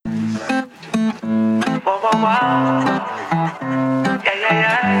Wine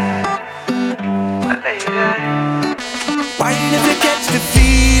if you catch the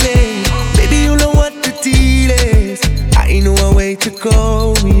feeling, baby you know what the deal is. I know a way to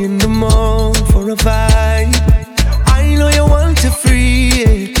go, me in the mall for a vibe. I know you want to free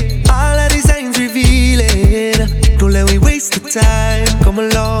it, all our designs revealing. Don't let me waste the time, come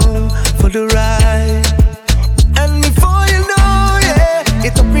along for the ride. And before you know, yeah,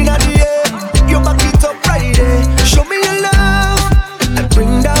 it's up in the air, you back it up right there. Show me your love, and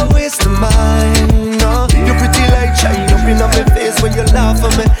bring that waist to mine. No, you're pretty like shine up in my face when you laugh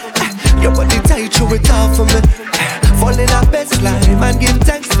at me. Your body tight, show it off for me. Fall in our best line and give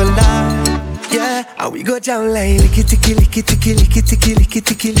thanks for life. Yeah, and we go down like licky ticky, licky ticky, licky ticky, licky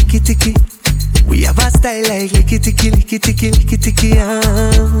ticky, licky ticky. We have a style like licky ticky, licky ticky, licky ticky.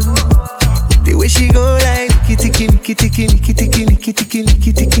 The way she go like licky ticky, licky ticky, licky ticky, licky ticky,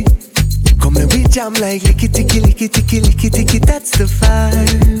 licky ticky. Come and we jam like licky ticky, licky ticky, licky ticky. That's the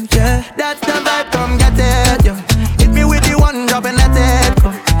vibe, yeah. That's the vibe, come get it, yo. Hit me with the one drop and let it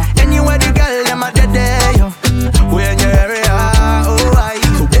go. Anywhere the girl, them a dead there, yo. We in your area, oh I.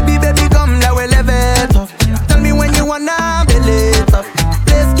 So baby, baby, come, now we live it up. Tell me when you wanna build it up.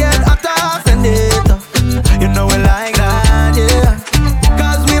 Let's get hotter, send it up. You know we like that, yeah.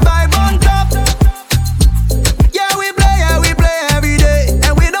 Cause we vibe on top. Yeah, we play every day.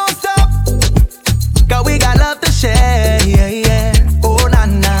 And we don't stop. Cause we got love to share, yeah, yeah. Oh, na,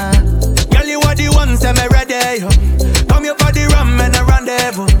 na. Girl, you are the one, say me ready, yo. Come here for the rum and the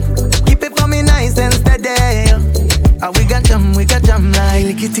rendezvous. Keep it for me nice and steady, yo. And we got jam like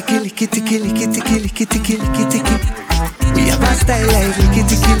licky ticky, licky ticky, licky ticky, licky ticky, licky ticky. We have a style like licky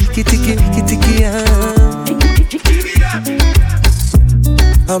ticky, licky ticky, licky ticky.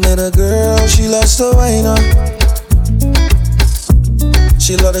 I met a girl, she loves to wine up.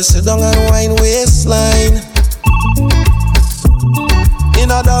 She love to sit down and wine waistline. In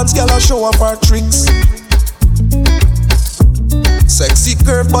a dance, girl, I show off her tricks. Sexy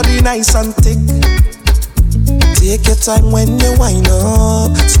curve, body nice and thick. Take your time when you wind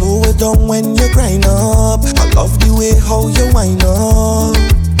up. Slow it down when you grind up. I love the way how you wind up.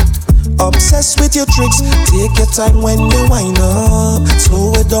 Obsessed with your tricks. Take your time when you wind up.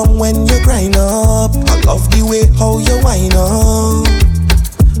 Slow it down when you grind up. I love the way how you wind up.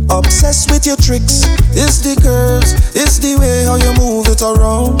 Obsessed with your tricks. It's the curves, it's the way how you move it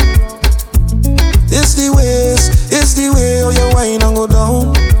around. It's the way how you wind and go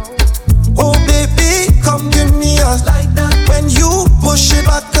down. Oh baby, come give me a like that. When you push it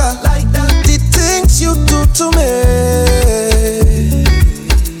back like that. The things you do to me.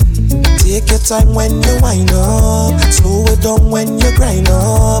 Take your time when you wind up. Slow it down when you grind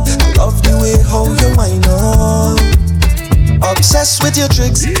up. I love the way how you wind up. Obsessed with your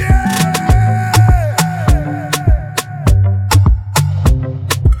tricks.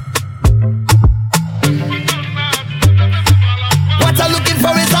 What I'm looking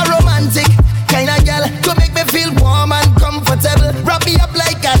for is a romantic kind of girl to make me feel warm and comfortable. Wrap me up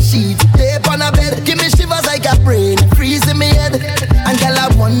like a sheet, tape on a bed. Give me shivers like a brain, freeze in me head. And girl, I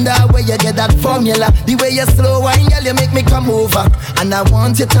wonder where you get that formula. The way you slow wine, girl, you make me come over. And I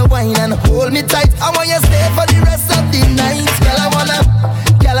want you to wine and hold me tight. I want you stay for the rest of the night.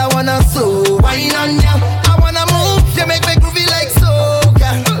 Girl, I wanna slow wine on ya. I wanna move, you make me groovy like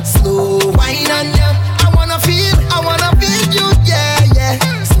soca. Slow wine on ya. I wanna feel you, yeah, yeah.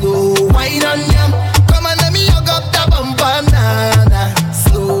 Slow wine on ya. Come on, let me hug up the bumper, nah.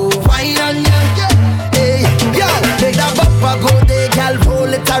 Slow wine on ya, yeah. Hey, yo, take that bumper, go there, girl.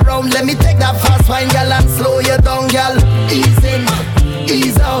 Roll it around, let me take that fast wine, girl, and slow you down, girl. Ease in,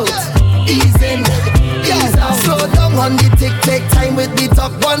 ease out, ease in, ease out. Slow down on the tick, take time with the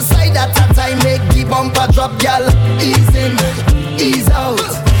talk. One side at a time, make the bumper drop, girl. Ease in, ease out,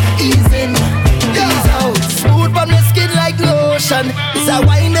 ease in, ease out. Smooth on the skin like lotion. It's a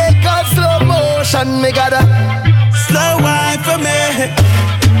wine they call slow motion. Me gotta slow wine for me.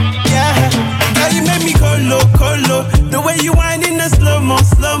 Yeah, girl, you make me go low. The way you whine in the slow-mo.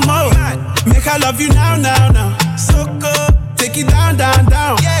 Make I love you now. So good, take it down.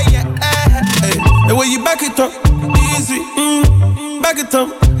 Yeah. Hey, the way you back it up, easy. Back it up,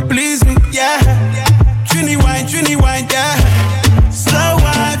 please me. Yeah, Trini wine, yeah. Slow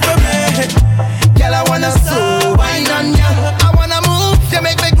wine for me. Girl, I wanna slow wine on ya. I wanna move, you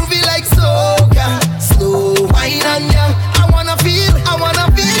make me groovy like soca. Slow wine on ya. I wanna feel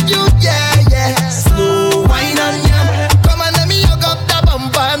you, yeah. Slow wine on ya. Come on, let me hug up the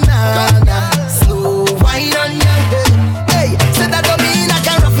bumper, nah. Slow wine on ya. Hey, say that don't mean I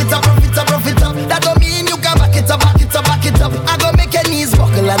can rough it up. That don't mean you can back it up. I go make your knees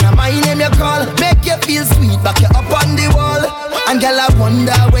buckle and I mine feel sweet, back you up on the wall. And girl, I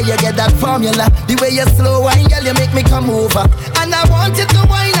wonder where you get that formula. The way you slow wine, girl, you make me come over. And I want you to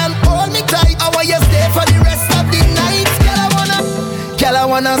wine and hold me tight. I want you stay for the rest of the night. Girl, I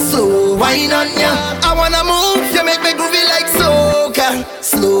wanna slow wine on ya. I wanna move, you make me groovy like soca.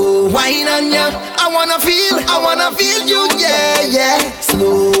 Slow wine on ya. I wanna feel you, yeah, yeah.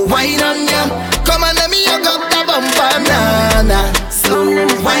 Slow wine on ya. Come on, let me hug up the bumper, nah, nah. Slow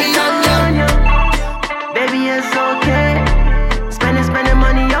wine on ya. Baby, it's okay. Spending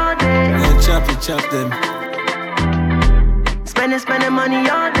money all day. Yeah, chop them. Spending money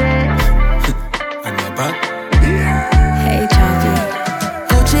all day. And you're back. Hey, Choppy.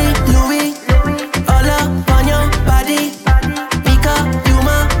 Gucci, Louis, all up on your body. Because you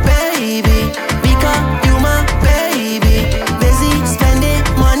my baby. Because you my baby. Busy spending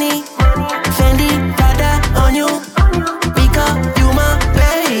money. Fendi, Prada on you. Because you my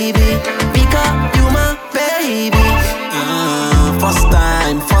baby. Because you my baby.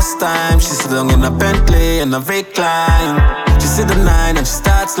 First time, she sit down in a Bentley and a recline. She see the 9 and she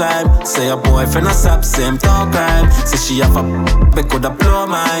starts slime. Say her boyfriend a sap, same talk crime. Say she have a back with a blow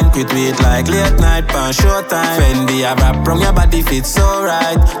mine. Quit wait like late night pan showtime. Fendi a wrap from your body fit so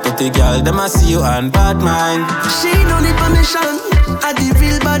right. Dirty girl, them a see you on bad mind. She don't need permission. I the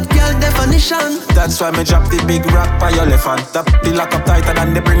real bad girl definition. That's why me drop the big rock by your left hand. Tap the lock up tighter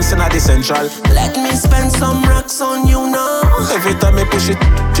than the brings in the central. Let me spend some rocks on you now. Every time I push it,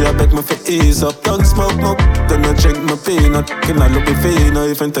 she a beg me for ease up. Don't smoke, then I drink my peanut. Can I look at Fino,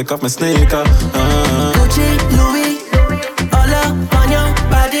 even take off my sneaker? Gucci, Louis, all up on your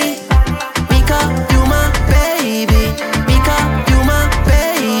body. Because you my baby. Because you my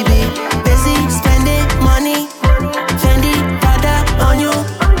baby. Busy spending money. Fendi, Prada on you.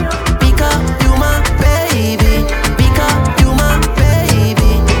 Because you my baby. Because you my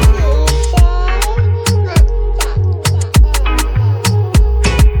baby.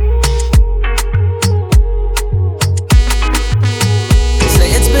 Say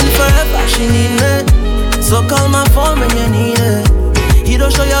it's been forever, she need me. So call my phone when you need it. You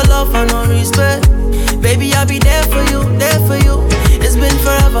don't show your love for no respect. Baby, I'll be there for you, there for you. It's been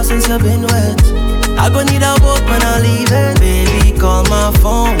forever since you've been wet. I gon' need a boat when I leave it. Baby, call my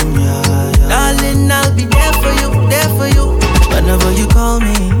phone, yeah, yeah. Darling, I'll be there for you, whenever you call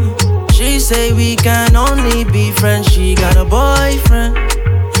me. She say we can only be friends. She got a boyfriend.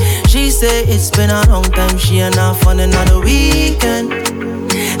 She say it's been a long time. She ain't not fun another weekend.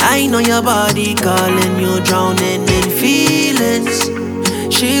 I know your body calling you, drowning in feelings.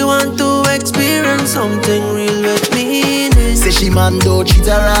 She want to experience something real with meaning. Say she man don't treat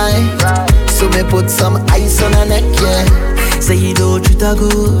her right. So me put some ice on her neck, yeah. Say you don't treat her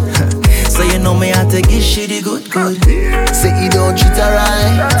good. So you know me have to give she the good. Say you don't treat her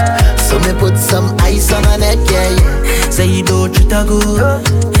right. So me put some ice on her neck, yeah, yeah. Say you don't treat her good.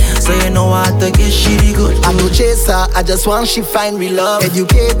 So you know I have to give she the good. I'm no chaser, I just want she find real love.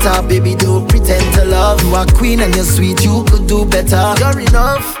 Educate her, baby, don't pretend to love. You are queen and you're sweet, you could do better. You're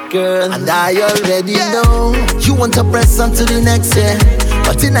enough, girl, and I already know. You want to press on to the next year,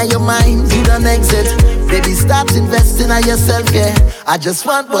 but in your mind, you don't exit. Baby, start investing in yourself, yeah. I just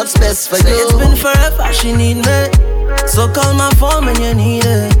want what's best for Say you. it's been forever, she need me. So call my phone when you need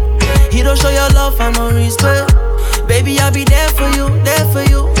it. He don't show your love for no respect. Baby, I'll be there for you, there for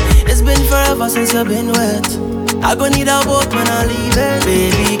you. It's been forever since you've been wet. I gon' need a boat when I leave it.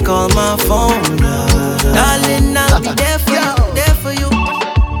 Baby, call my phone, yeah. Darling, I'll be there for you, there for you.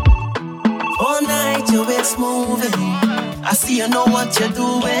 All night your waist moving. I see you know what you're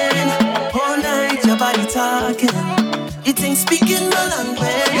doing. All night your body talking. You think speaking my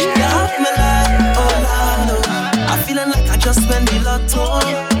language. You have me like, oh Lord, oh. I'm feeling like I just spent the lotto.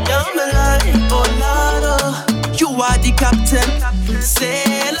 You have me like, oh Lord, oh. You are the captain.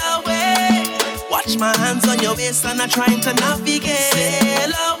 Sail away. Watch my hands on your waist and I'm trying to navigate.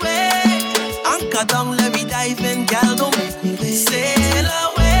 Sail away. Anchor down, let me dive in, girl, don't make me wait. Sail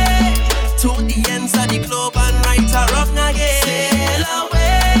away to the ends of the globe and right or wrong again. Sail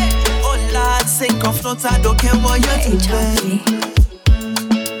away. Oh Lord, sink or float, I don't care what you're doing.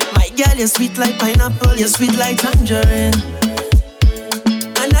 My girl, you're sweet like pineapple, you're sweet like tangerine.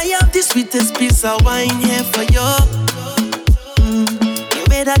 And I have the sweetest piece of wine here for you. The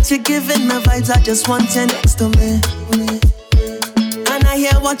way that you're giving me vibes, I just want you next to me. And I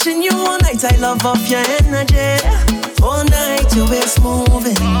hear watching you all night, I love off your energy. All night your waist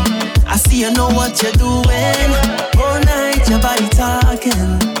moving. I see you know what you're doing. All night your body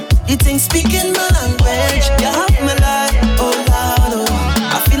talking. You think speaking my language. You have me like, oh Lord,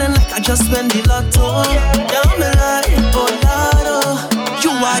 oh. I'm feeling like I just spent the lotto. You have me like, oh Lord, oh.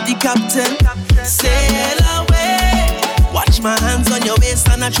 You are the captain. Sail away. Watch my hands on your waist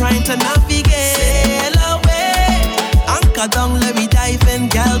and I'm trying to navigate. Sail away. Anchor down, let me dive in,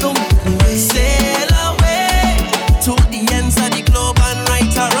 girl, don't make me wait. Sail away to the ends of the globe and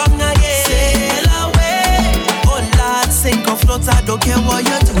right or wrong again. Sail away. Oh Lord, sink or float, I don't care what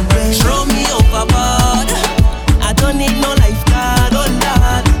you do. Throw me overboard. I don't need no lifeguard, oh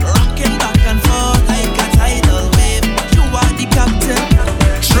Lord. Rocking back and forth like a tidal wave. You are the captain.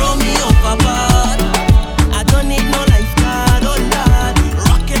 Throw me overboard. I don't need no lifeguard, oh Lord.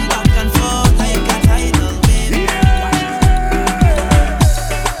 Rocking back and forth like a tidal wave.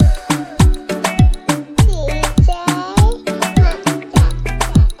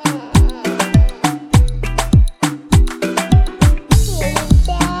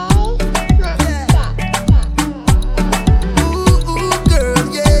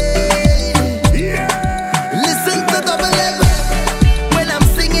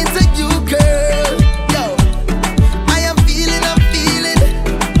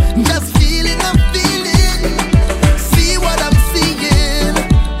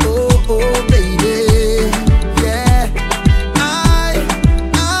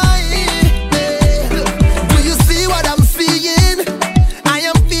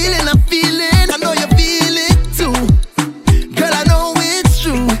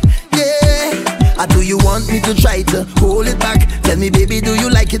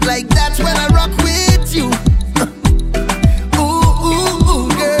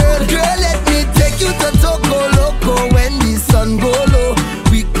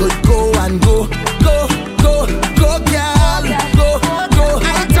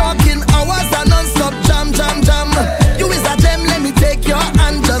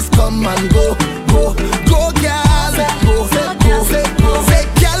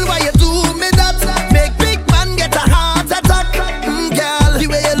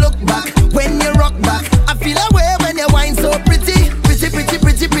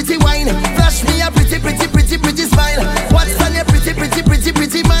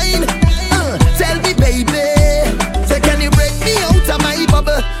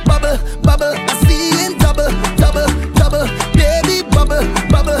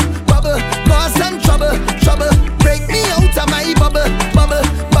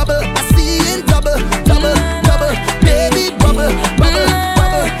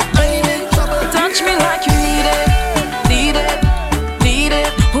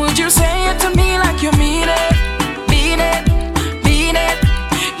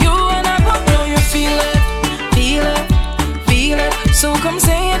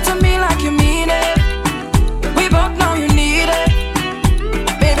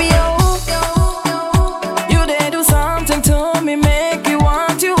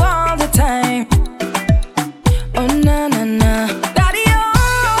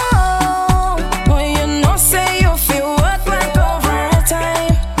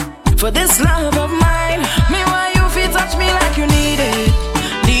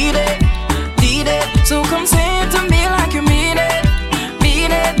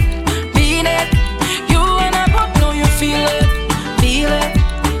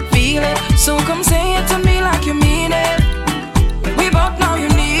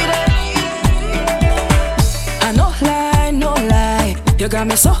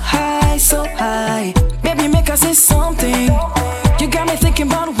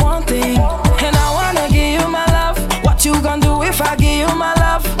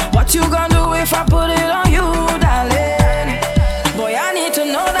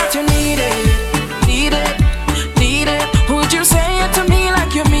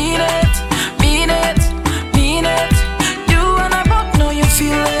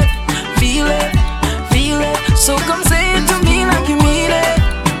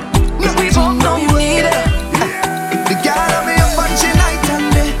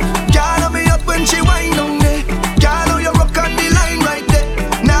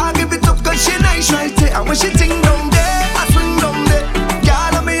 When she ting down there, I swing down there.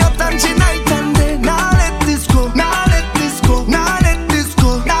 Girl, me up and she nice.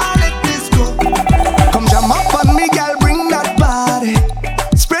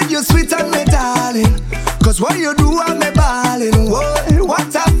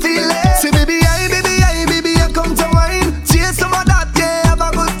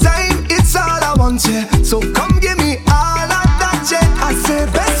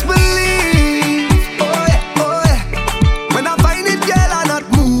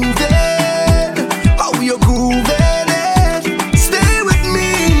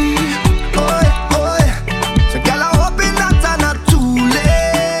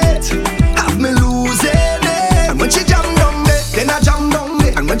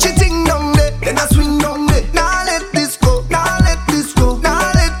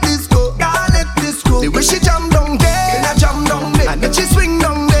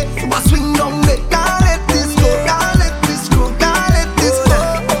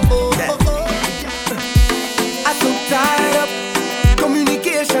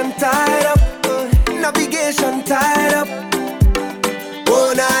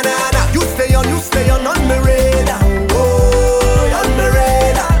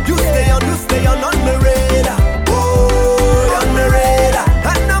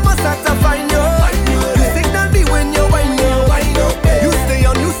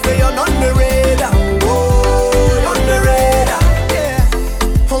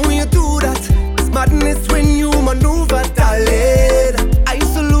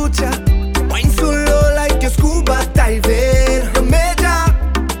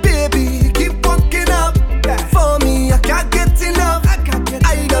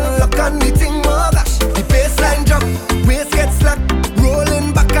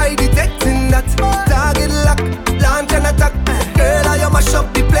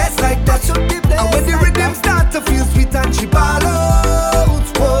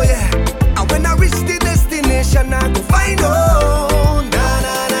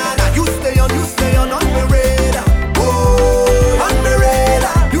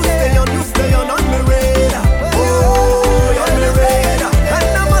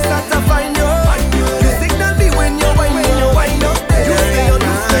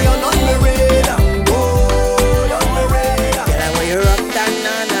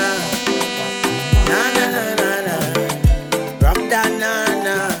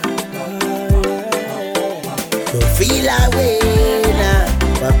 feel away now.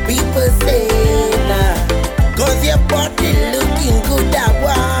 What people say now. Cause your body looking good, I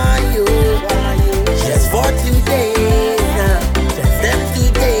want you. Just for today now. Just them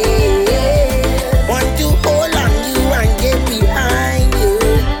today. Want to hold on you and get behind you.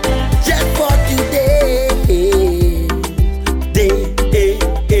 Just for today.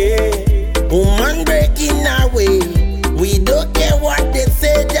 Woman breaking away. We don't care what they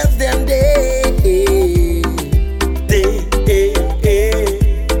say, just them day.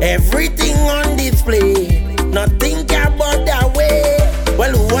 Everything on display, nothing about that way.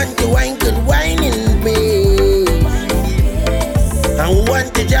 Well, who want to wine could wine in me, and who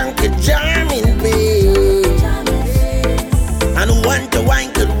want to jam could jam in me, and who want to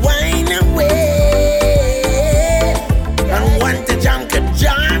wine could wine away, and who want to jam could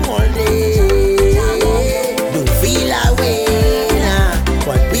jam all day. Don't feel away now,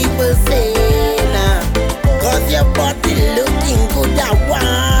 what people say now. Cause your body looking good, I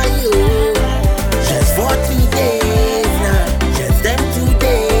want you. Just for 2 days now, just them 2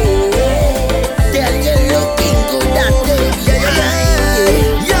 days. Tell you looking good, that day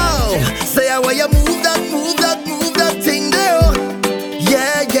behind you. Yo, say how you move that thing there.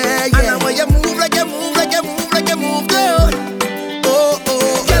 Yeah. And how you move like you move there. Oh.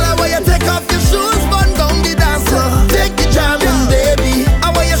 Girl, how you take off your shoes, run down the dance floor. Take the jamming, baby.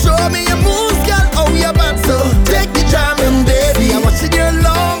 How you show me your moves, girl, how you bad so. Take the jamming, baby. I watching you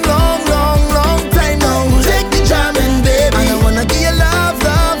long time now. Take the jamming, baby. And I wanna give you love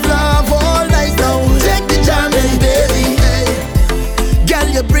all night now. Take the jamming, baby. Hey. Girl,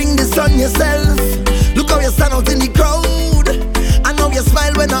 you bring this on yourself. Look how you stand out in the crowd. I know you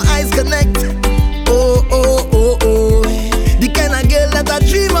smile when our eyes connect. Oh. The kind of girl that I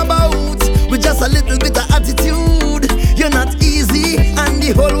dream about, with just a little bit of attitude. You're not easy, and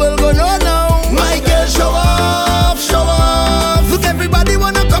the whole world gon' know now. My girl, show off. Look, everybody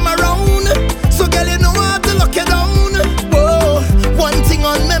wanna come around. So girl, you know how to lock it down. Whoa, one thing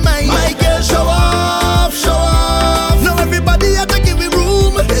on my mind. My girl, show off. Now everybody have to give me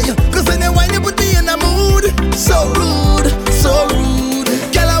room. Cause when you whine, you put me in a mood. So rude.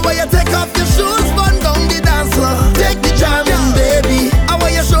 Girl, how you take off your shoes, run down the dance floor. Take the jamming, baby. How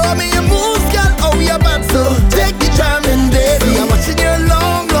you show me your moves, girl, how you bad so. Take the jamming, baby. I'm watching you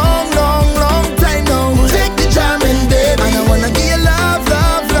long time now. Take the jamming, baby. And I wanna give you love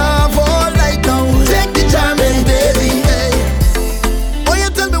all night now. Take the jamming, baby. Hey. Oh, you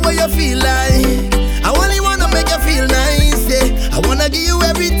tell me what you feel like. I only wanna make you feel nice, yeah. I wanna give you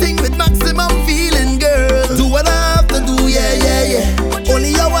everything with maximum feeling, girl. Do what I have to do, yeah.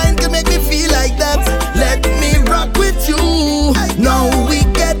 Only your wine can make me feel like that. Let me rock with you. Now we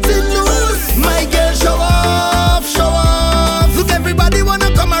getting loose. My girl, show off. Look, everybody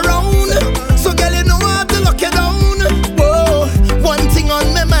wanna come around. So girl, you know how to lock it down. Whoa, one thing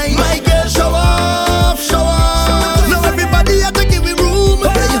on my mind. My girl, show off. Now everybody have to give me room.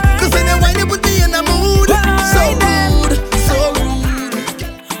 Cause when you whine, you put me in a mood. So rude.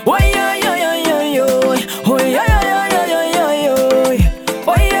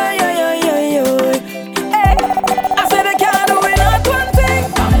 Oh yeah. Hey, I said I can't do it not one thing.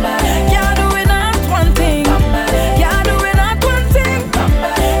 Can't do it not one thing. Can't do it not one thing.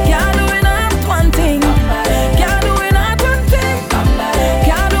 Can't do it not one thing. Can't do it not one thing.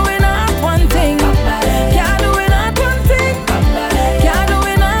 Can't do it not one thing. Can't do it not one thing. Can't do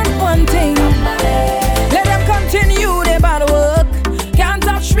it not one thing. Let them continue their bad work. Can't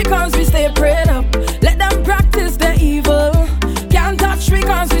touch because we stay prayed up. Let them practice their evil. Can't touch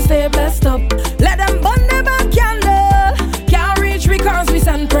because we stay blessed up. Let them burn their back candle. Can't reach because we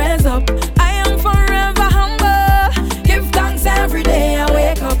send prayers up. I am forever humble. Give thanks every day I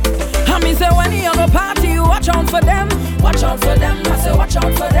wake up. And me say when you go party, watch out for them. Watch out for them. I say watch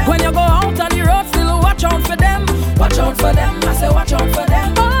out for them. When you go out on the road, still watch out for them. Watch out for them. I say watch out for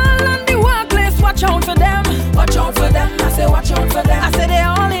them. All on the workplace, watch out for them. Watch out for them. I say watch out for them. I say they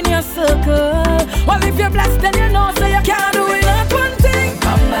all in your circle. Well, if you're blessed, then you know, so you can't do it not one thing.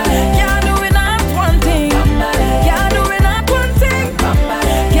 Can't do it not one thing. Can't do it not one thing.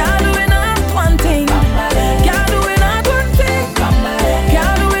 Can't do it not one thing. Can't do it not one thing.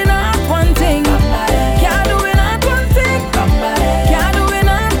 Can't do it not one thing. Can't do it not one thing. Can't do it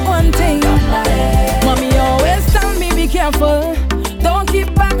not one thing. Mommy always tell me be careful, don't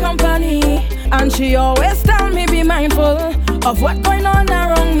keep bad company. And she always tell me be mindful of what's going on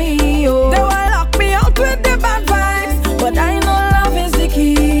around me. Oh. They will lock me out with the bad vibes, but I know love is the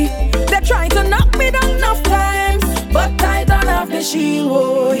key. They try to knock me down enough times, but I don't have the shield.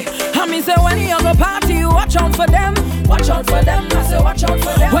 Oh. And me say when you go party, watch out for them. Watch out for them. I say watch out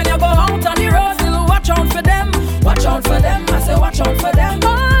for them. When you go out on the road, still watch out for them. Watch out for them.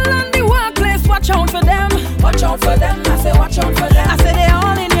 All on the workplace, watch out for them. Watch out for them, I say watch out for them. I say they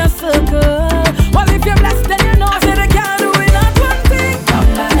all in your circle. Well, if you're blessed, then you know. I say they can't do it not one thing.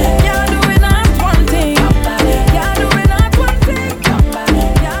 Can't do it not one thing. Can't do it not one thing. Can't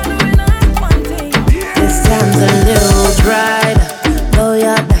do it not one thing. This time's a little brighter. Blow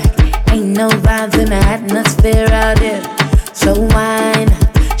your back. Ain't no vibes in the atmosphere out here. So wine,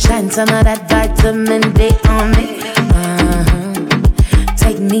 shine some of that vitamin D on me.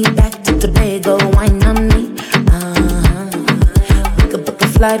 Take me back to Tobago, wine on me. We could book a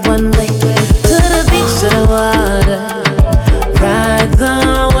flight one way to the beach, to the water. Ride the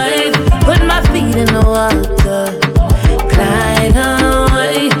wave, put my feet in the water. Glide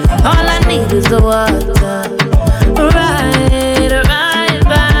away, all I need is the water. Ride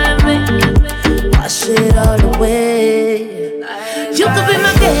by me, wash it all away. You could be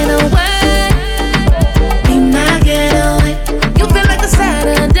my getaway, be my getaway. You feel like a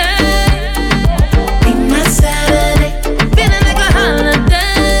Saturday, be my Saturday. Feeling like a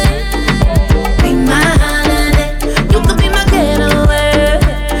holiday, be my holiday. You could be my getaway,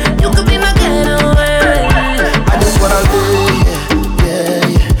 you could be my getaway. I just wanna live,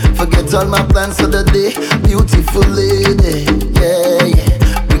 yeah. Forget all my plans for the day. Beautiful lady,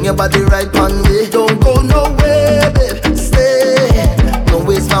 yeah. Bring your body right on me. Don't go nowhere, babe. Stay. Don't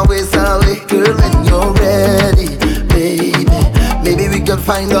waste my ways away, girl. When you're ready, baby, maybe we can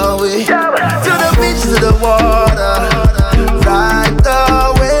find our way to the beach, to the water. Ride the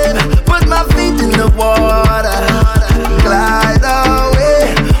wave, put my feet in the water. Glide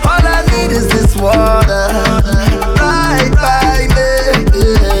away, all I need is this water. Right by me,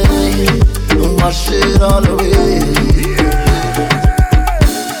 wash it all away.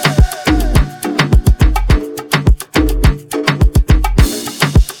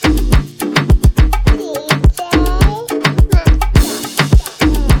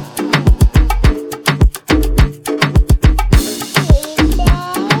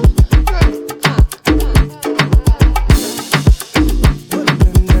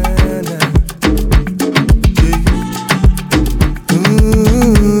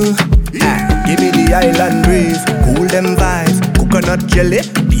 Jelly,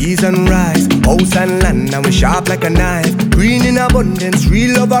 peas and rice, house and land, and we sharp like a knife. Green in abundance,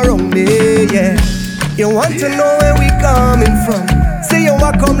 real love around me, yeah. You want to know where we coming from? Say you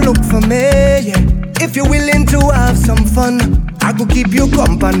want come look for me, yeah. If you're willing to have some fun, I could keep you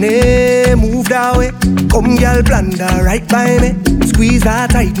company. Move that way, come girl, blunder right by me. Squeeze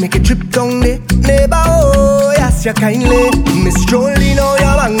that tight, make it trip down there. Neighbor, oh, yes, you kindly. Miss Jolene, oh,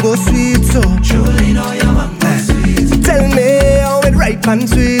 your mango sweet, so Jolene, oh, your mango sweet. Tell me how it ripe and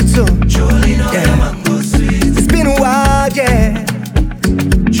sweet, so Jolene, oh, your mango sweet. It's been a while, yeah.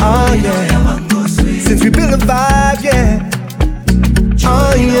 Oh, yeah. Since we built a vibe, yeah.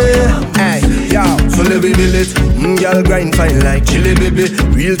 Oh, yeah. Hey, yo, so let me build it. Girl grind fine like chili, baby.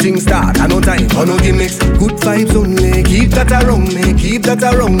 Real things start, I no time for no gimmicks. Good vibes only, keep that around me. Keep that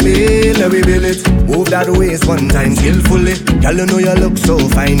around me, let me build it. Move that waist one time skillfully. Girl, you know you look so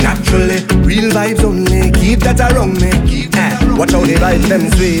fine naturally. Real vibes only, keep that around me. Watch how the vibes them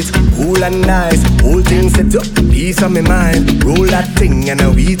sweet, cool and nice. Whole thing set up, peace on my mind. Roll that thing and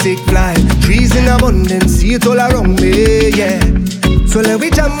now we take flight. Trees in abundance, see it all around me, yeah. So let we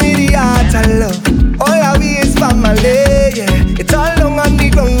jam with the heart and love. All our we is family, yeah. It's all long on the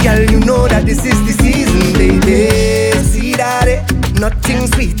ground, girl. You know that this is the season, baby. See that nothing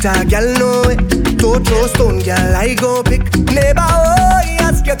sweeter, girl, know it. Toto stone, girl, I go pick. Neighbor, oh, he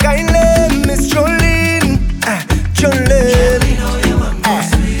ask you kindly. Miss Jolene, Jolene.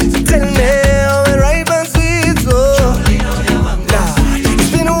 Tell me how it ripe and sweet, so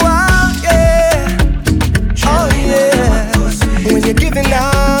it's been a while, yeah. Oh, yeah. When you're giving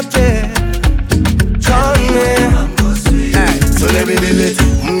up, yeah. Call me. So let me build it.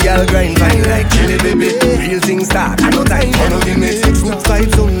 Girl grind fine like chili, baby. Real things start, I no time for no gimmicks. Good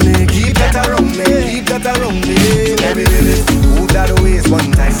vibes only, keep that around me. Keep that around me. Let me build it. Move that waist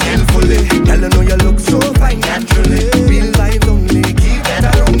one time skillfully. Girl, you know you look so fine naturally. Real vibes only, keep that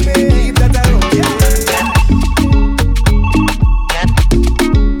around me. Keep that around me.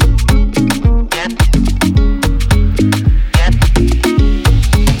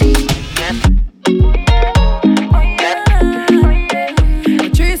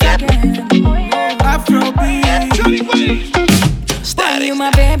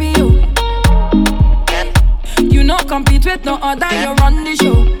 Compete with no other, you run the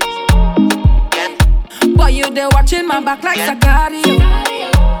show. Boy, you there watching my back like Sicario.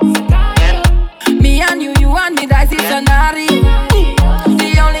 Me and you and me, that's the scenario.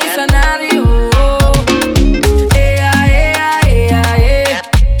 The only scenario. Hey, hey, hey, hey.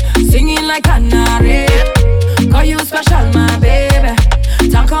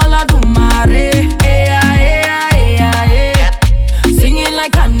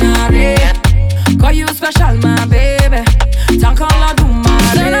 special, my baby. Talk all I do, my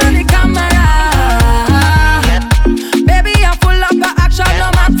turn on the camera. Baby, I'm full up of action, no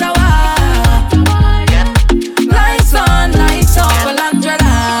matter what. Lights on, lights off,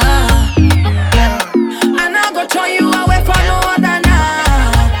 Angela. And I go throw you away for no other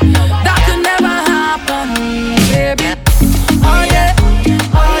night. That could never happen, baby. Oh yeah,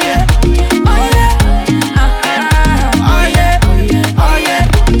 oh yeah, oh yeah, oh yeah, oh yeah, oh yeah,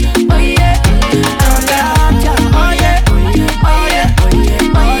 oh yeah, oh yeah,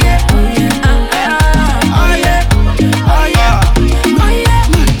 oh yeah, oh yeah, oh yeah.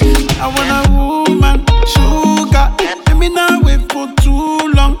 I want a woman, sugar. Let me not wait for too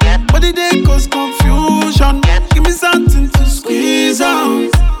long. But the day cause confusion. Give me something to squeeze on.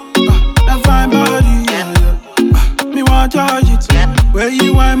 That fine body, yeah, yeah. Me want charge it. Where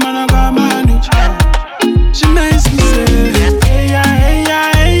you want, man, I got manage. She makes me say, hey, yeah, hey,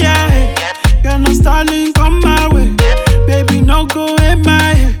 yeah, hey, yeah, hey. You're no starling, come my way. Baby, no go in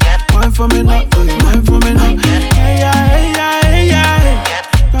my head. Wine for me now, wine for me now. Hey, yeah, hey, yeah, hey, yeah, hey.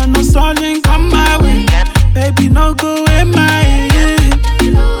 You're no starling, come my way. Baby, no go in my head.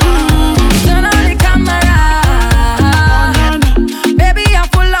 Turn on the camera. Baby, I'm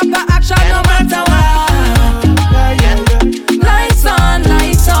full up of action, no matter what. Lights on,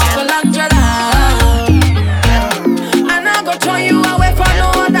 lights off, Angela. And I go throw you away for no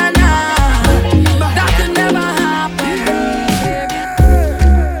other night. That could never happen.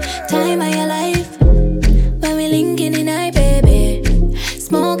 Time of your life when we linking in night, baby.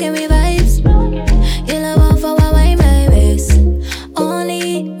 Smoking we vibes. You love all for what I my waist.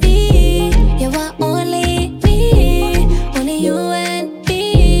 Only me, you are only me. Only you and me.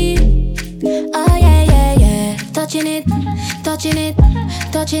 Oh yeah, yeah, yeah. Touching it, touching it,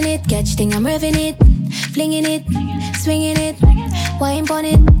 touching it. Catch thing, I'm revving it, flinging it, swinging it, wine on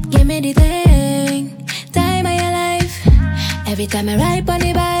it. Give me the thing. Time of your life. Every time I ride on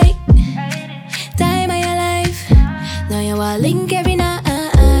the bike. Time of your life. Now you are link every night.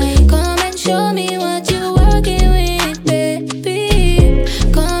 Come and show me what you working with, baby.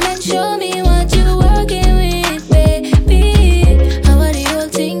 Come and show me what you working with, baby. How are the whole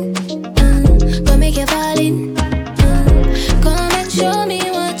thing? Gonna make you fall in. Come and show me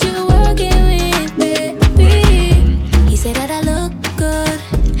what you working with, baby. He said that I look good.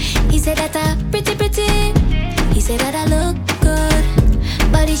 He said that I pretty. He said that I look good.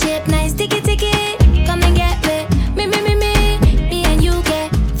 Body shape nice, ticky. Come and get with me. Me and you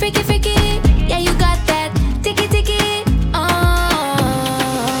get freaky. Yeah, you got that ticky. Oh,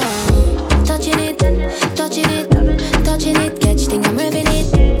 touching it, catch thing, I'm revving it,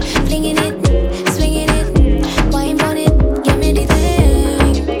 flinging it, swinging it, wine on it, give me the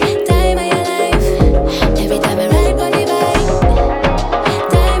thing. Time of your life, every time I ride on the bike.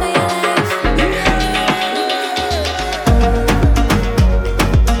 Time of your life.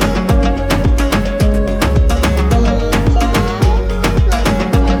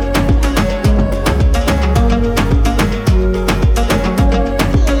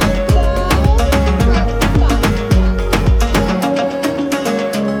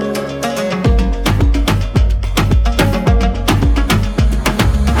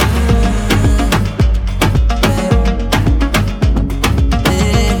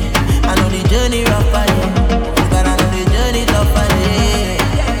 I know the journey rough and but I know the journey tough and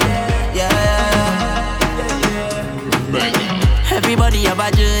yeah. Everybody have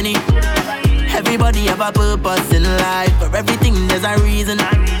a journey. Everybody have a purpose in life. For everything there's a reason.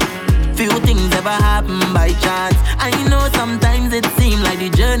 Few things ever happen by chance. I know sometimes it seems like the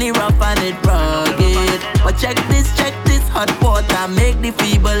journey rough and it rugged. But check this hot water make the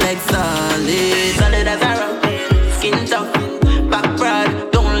feeble like solid. Solid as a rock, skin tough, back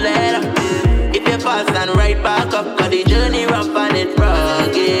broad, don't let up. If you fall, stand right back up. Cause the journey rough and it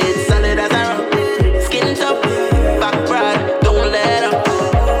rugged. Solid as a rock, skin tough, back broad, don't let up.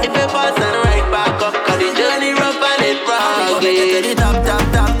 If you fall, stand right back up. Cause the journey rough and it rugged. Make it to the top.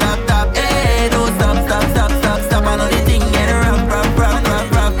 Hey, don't stop. I know the thing get rough.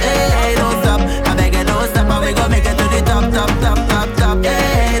 Hey, don't stop. I beg you, don't stop. We gon' make it to the top.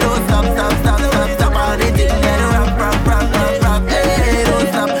 Hey, don't stop. I know the thing get rough. Hey, don't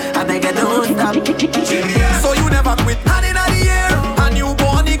stop. I beg you, don't stop. So you never quit, hand in the air. A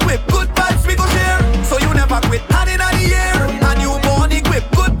newborn equipped, good vibes we go share. So you never quit, hand in the air. A newborn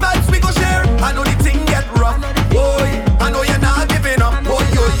equipped, good vibes we go share. I know the thing get rough, boy. I know you're not giving up, boy.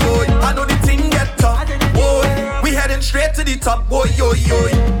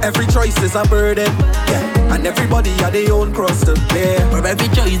 Every choice is a burden, yeah. And everybody had their own cross to bear. For every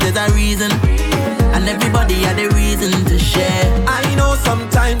choice there's a reason, and everybody had a reason to share. I know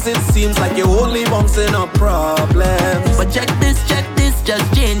sometimes it seems like you're only bouncing up problems, but check this,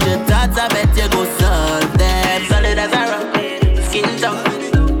 just change your thoughts, I bet you go solve them. Solid as a rock, skin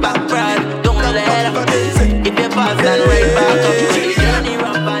tough, back pride, don't let up. If you're fast and right back up, journey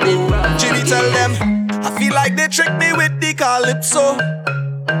rough and it's rough. Jimmy tell them, I feel like they tricked me with the calypso,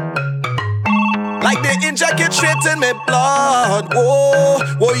 like they inject it straight in my blood.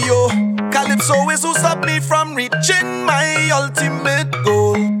 Whoa, yo. Calypso is who stop me from reaching my ultimate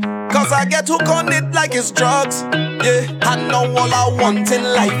goal. Cause I get hooked on it like it's drugs, yeah. And now all I want in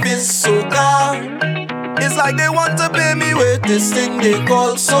life is soca. It's like they want to pay me with this thing they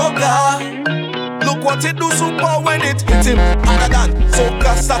call soca. Look what it do super when it hit him. Other than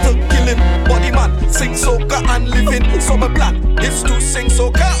soca started killing body man. Sing soca and living. So my plan is to sing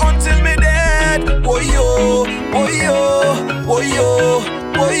soca until me dead. Oh yo, oh yo, oh yo.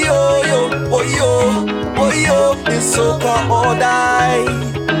 Boy yo yo, boy yo, boy yo, it's soca or die.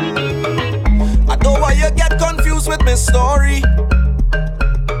 I know why you get confused with my story.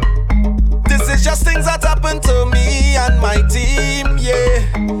 This is just things that happen to me and my team, yeah.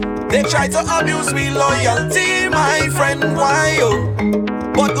 They try to abuse me loyalty, my friend, why yo?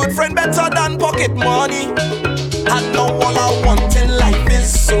 But good friend better than pocket money. And now all I want in life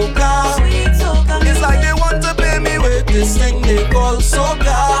is soca. It's like they want to pay me with this thing they call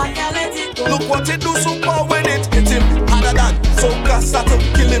soca. Look what it do super when it hit him. Harder than soca started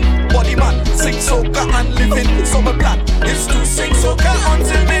killing body man. Sing soca and living. So my plan is to sing soca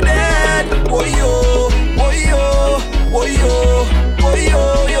until me dead. Oh yo, oh yo, oh yo, oh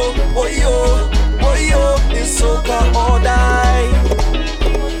yo, yo, oh yo, oh yo. It's soca or die.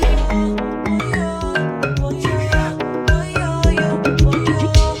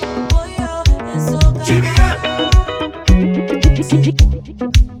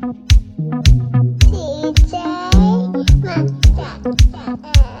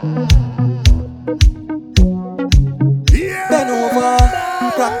 Bend over,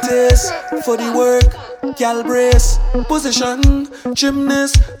 practice for the work, gal brace, position,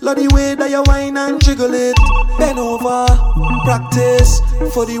 gymnast, love the way that you whine and jiggle it. Bend over, practice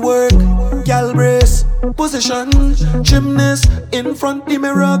for the work, gal brace, position, gymnast, in front the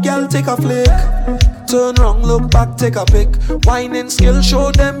mirror, gal take a flick. Turn round, look back, take a pic. Whining skill,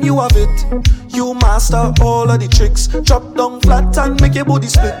 show them you have it. You master all of the tricks. Drop down flat and make your body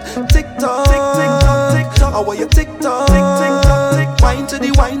split. Tick tock, tick tick tock, tick tock. How are you tick tock, tick tick tock, tick. Wine to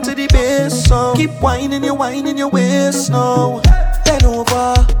the bass song. Keep whining your waist now. Bend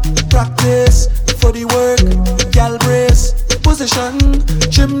over, practice for the work, gal brace, position,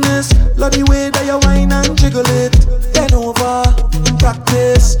 gymnast, love the way that you whine and jiggle it. Bend over,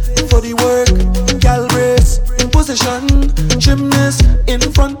 practice for the work, gal brace, position, gymnast, in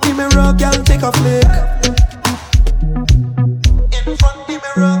front the mirror, gal take a flick. In front the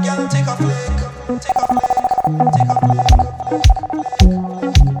mirror, gal take a flick, take a flick, take a flick.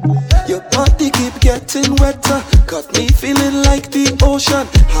 Your body keep getting wetter, got me feeling like the ocean.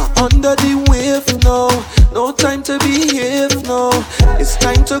 Under the wave now, no time to behave now. It's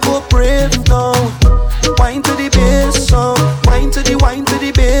time to go brave now. Wine to the bass song, wine to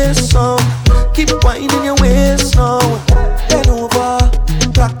the bass song. Keep whining your waist now. Bend over,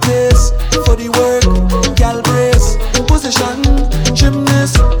 practice for the work, gal brace, position,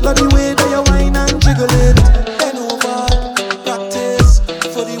 gymnast, love the way that you whine and jiggle it. Bend over, practice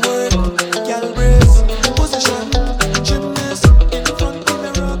for the work, gal brace, position, gymnast, in front the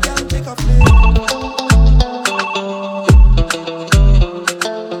mirror, gal take a flick.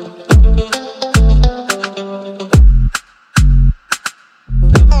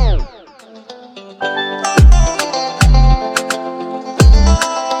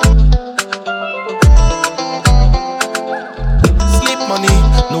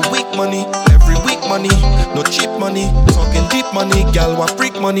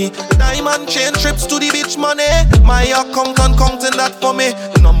 Diamond chain trips to the beach money. My account and counting that for me.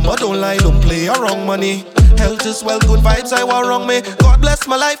 Number don't lie, don't play around money. Health is well, good vibes I want wrong me. God bless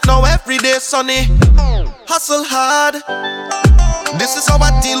my life now, every day sunny. Hustle hard, this is how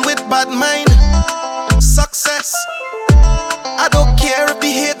I deal with bad mind. Success, I don't care if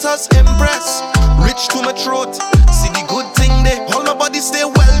the haters impress. Rich to my throat, see the good thing there. All my body stay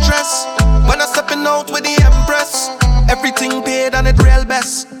well dressed. When I stepping out with the Empress, everything paid and it real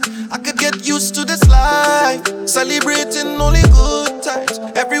best. I could get used to this life, celebrating only good times.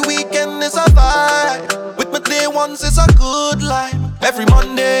 Every weekend is a vibe, with my day ones is a good life. Every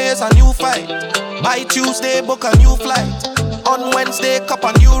Monday is a new fight, by Tuesday book a new flight. on Wednesday, cup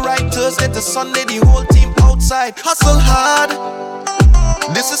on you right Thursday to Sunday, the whole team outside. Hustle hard.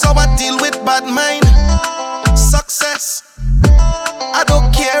 This is how I deal with bad mind. Success. I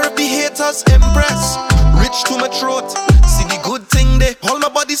don't care if the haters impress. Rich to my throat. See the good thing there. All my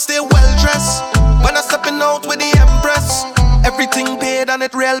body stay well dressed. When I stepping out with the Empress, everything paid and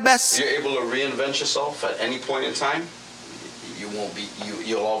it real best. You're able to reinvent yourself at any point in time.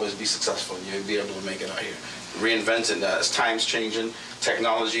 You'll always be successful. You'll be able to make it out here. Reinventing that as time's changing,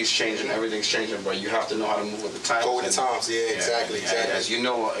 technology's changing, everything's changing, but you have to know how to move with the times. Go with the times, exactly. As you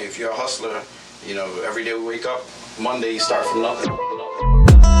know, if you're a hustler, you know, every day we wake up, Monday you start from nothing.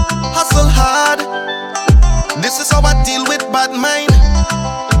 Hustle hard. This is how I deal with bad mind.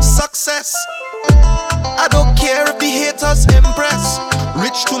 Success. I don't care if the haters impress.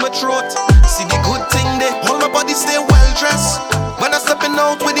 Rich to my throat. See the good thing there. All my body stay well dressed. When I stepping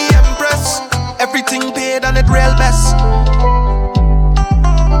out with the Empress, everything paid and it real best.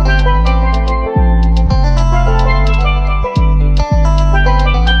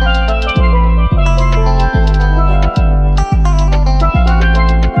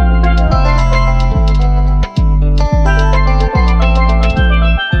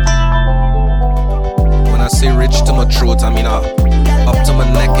 When I say rich to my throat, I mean up to my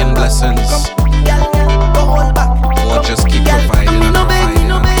neck in blessings. Or just keep providing and providing.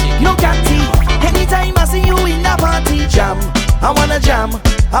 No catty. Anytime I see you in a party jam, I wanna jam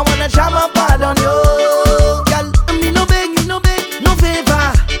up hard on you. Girl, me no beg, no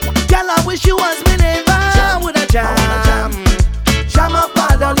favor. Girl, I wish you was me neighbor. Woulda jam up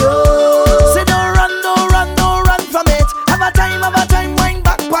hard on you. Say don't run from it. Have a time, wind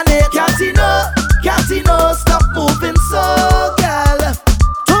back on it. Can't no, stop moving so, girl.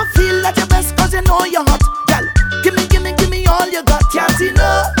 Don't feel like your best 'cause you know you're hot, girl. Give me all you got. Can't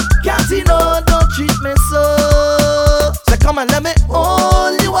no, don't treat me so. So come and let me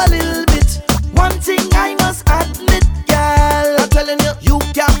hold you a little bit. One thing I must admit, girl, I'm telling you, you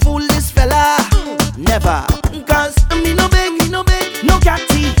can't fool this fella. Never. 'Cause me no beg, no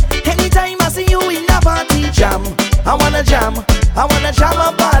catty. Anytime I see you in a party jam, I wanna jam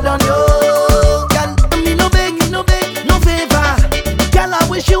up hard on you. Girl, me no beg, no favor. Girl, I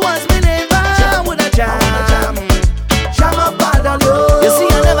wish you was me neighbor. Woulda jam up hard on you. You see,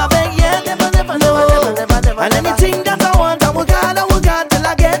 I never beg yet, never. And anything that I want, I will God till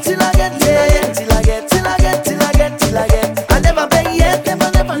I get it. I never beg yet, never.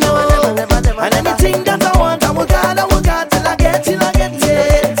 And anything that I want, I will God till I get it.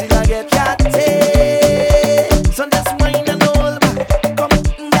 So that's mine and all back. Come,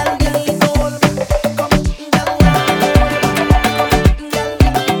 girl, all back. Come,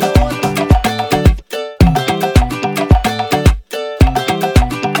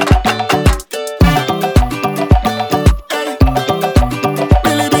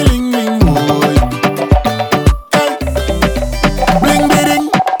 Bling bidding,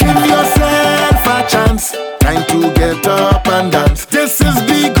 give yourself a chance. Time to get up and dance. This is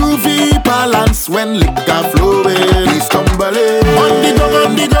the groovy balance. When liquor flowing, we stumbling. On the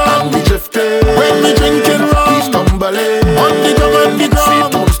ground, and we drifting. When we drinking rum, we stumbling. On the ground, see,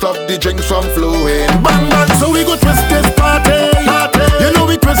 don't stop the drinks from flowing. Bang, so we go twist this party. You know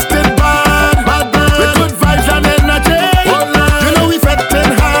we twisted bad. With good vibes and energy. You know we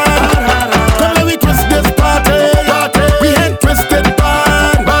fetting hard. Come let we twist this party. We ain't twisted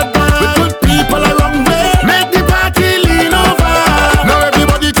bad. With good people around me. Make the party lean over. Now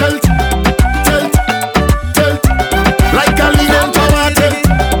everybody tilt. Like a leaning tower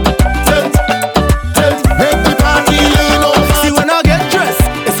tilt. Make the party lean over. See when I get dressed,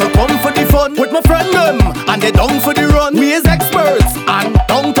 it's a come for the fun with my friend them, and they down for the run. We is experts and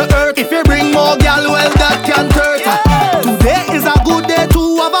down to earth. If you bring more gal, well that can't hurt. Today is a good day to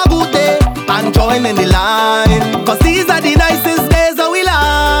have a good day and join in the line. 'Cause these are the nicest days that we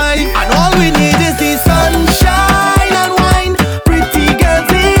like. And all we need is the sunshine and wine. Pretty girls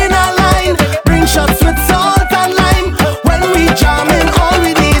in a line. Bring shots with salt and lime. When we jamming, all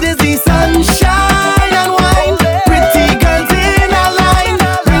we need is the sunshine and wine. Pretty girls in a line.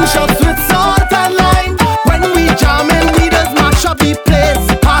 Bring shots with salt and lime. When we jamming, we just mash up the place.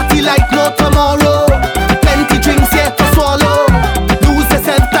 Party like no tomorrow. Plenty drinks yet to swallow. Lose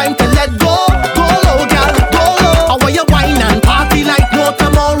yourself, time to let go. Go low, gal, go low. How you wine and party like no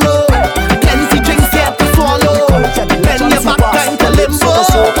tomorrow. Plenty drinks yet to swallow. Bend your back, time to limbo.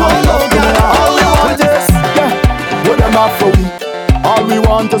 Go low, gal, go low. What them have for we? All we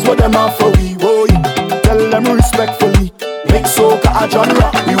want is what them have for we. Boy, tell them respectfully. Make soca a genre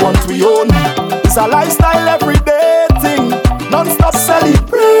we want we own. It's a lifestyle everyday thing, non-stop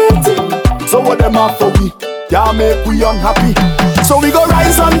celebrating. So what them have for we? can't make we unhappy. So we go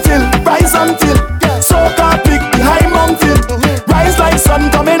rise until soca peak the high mountain. Rise like sun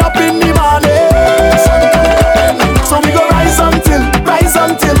coming up in the morning. So we go rise until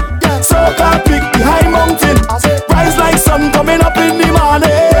soca peak the high mountain. Rise like sun coming up in the morning.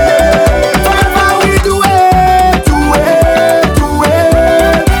 Forever we do it.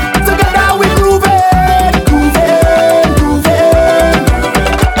 Together we groove it.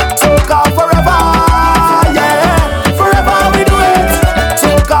 Soca forever, yeah. Forever we do it.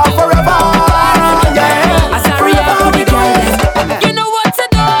 Soca forever, yeah. As I re-up with the girl, you know what to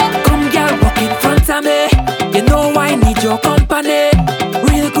do. Come girl, walk in front of me. You know I need your company.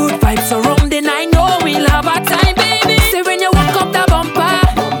 Real good vibes surrounding. I know we'll have a time, baby. Say when you walk up the bumper,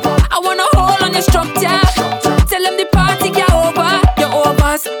 I wanna hold on your structure. Tell them the party get over, you're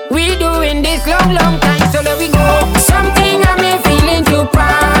overs. We doing this long time, so let we go. Something I'm feeling to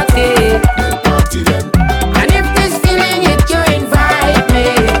party. And if this feeling hit you, invite me.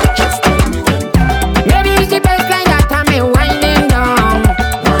 Maybe it's the best line that I'm winding down.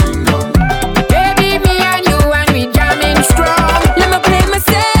 Baby, me and you and we jamming strong. Let me play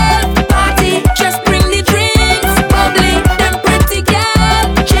myself, party. Just bring the drinks, bubbly, them pretty girl,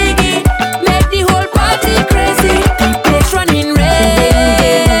 jiggy. Make the whole party crazy. Keep it running red.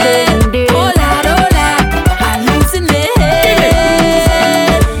 Hola, I'm losing it.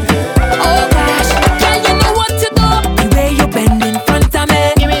 Oh gosh, girl, you know what to do. The way you bend in front of me,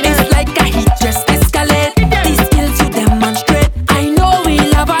 it's like a heat just escalate. These skills you demonstrate, I know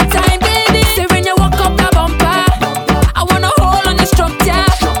we'll have our time, baby. Say when you walk up the bumper, I wanna hold on the structure.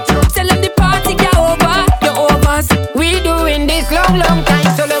 Tell them the party get over, you're overs. We doing this long time,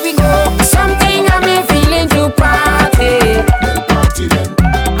 so let we go. Something I'm feeling to party.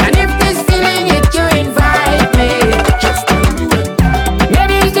 And if this feeling hit you, invite me.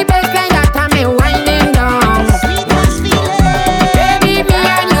 Maybe it's the best line that I'm winding down. Baby, me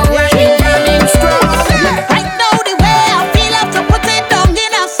and you and we jamming strong. Right now the way I feel, have to put it down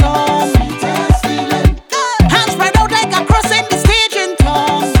in a song. Hands spread out like a cross in the stage in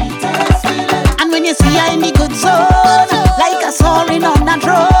tongue. And when you see I in the good zone, like a soaring on a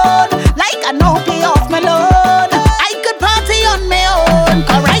drone, like I know pay off my loan, I could party on my own.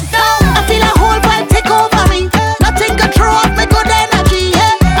 'Cause right now I feel a whole vibe take over me. Nothing can throw off my good energy.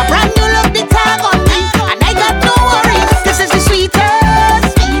 Yeah. A brand new look the tag on me, and I got no worries. This is the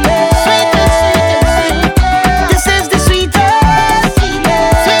sweetest feeling. This is the sweetest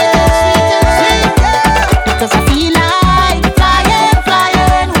feeling. 'Cause I feel like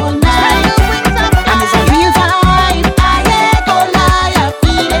flying all night. And it's a real vibe. I ain't gonna lie, I'm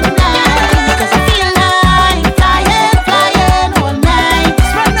feeling nice. 'Cause I feel like flying all night.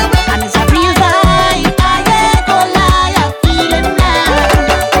 And it's a real vibe. I ain't gonna lie, I'm feeling nice.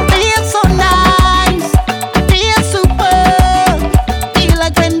 Feel so nice, feel super. Feel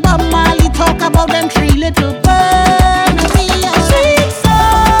like when Bob Marley talk about them three little birds. Sweet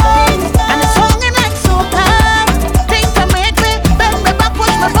song, and the song in like soca. Think to make me bend me back,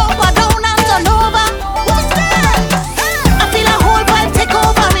 push my bumper down and turn over. What's that? I feel a whole vibe take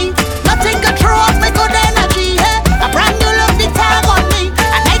over me. Nothing can throw off my good energy. Yeah. A brand new love the tag on me,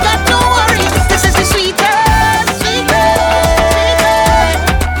 and I got no worries. This is the sweetest, sweetest.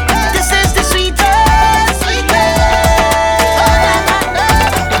 This is the sweetest, sweetest.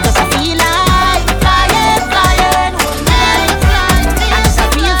 Because I feel like flying all night. And it's a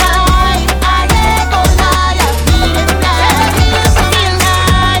real vibe. I ain't gonna lie, I'm feeling nice. Because I feel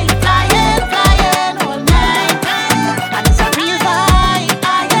like flying all night. And it's a real vibe.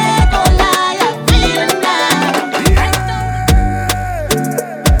 I ain't gonna lie, I'm feeling nice.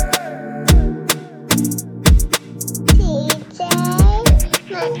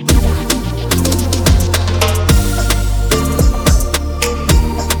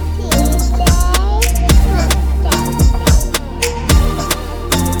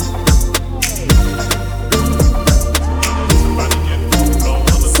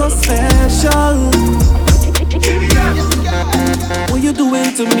 So special. What you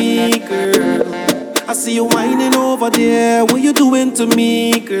doing to me, girl? I see you whining over there. What you doing to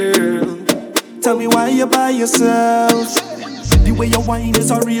me, girl? Tell me why you by yourself. The way you whine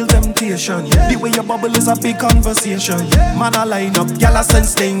is a real temptation. The way you bubble is a big conversation. Man, I line up, y'all I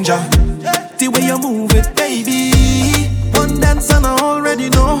sense danger. The way you move it, baby. One dance and I already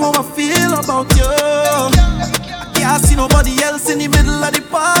know how I feel about you. I can't see nobody else in the middle of the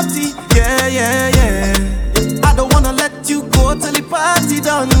party. Yeah, yeah, yeah. I don't wanna let you go till the party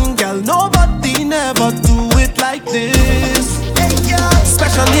done, girl. Nobody never do it like this.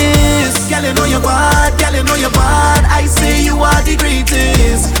 Specialist, girl, you know you're bad, girl, you know you're bad. I say you are the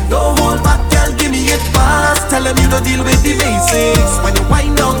greatest. Don't hold back, girl, give me it fast.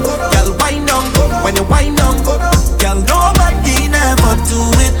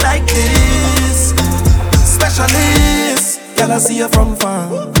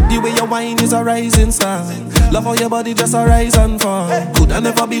 The way your wine is a rising star. Love how your body just a rise and fall. Could I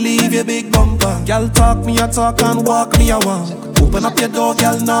never believe your big bumper. Girl talk me a talk and walk me a walk. Open up your door,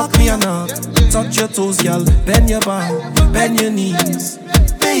 girl, knock me a knock. Touch your toes, girl, bend your back, bend your knees.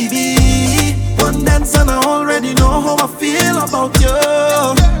 Baby, one dance and I already know how I feel about you.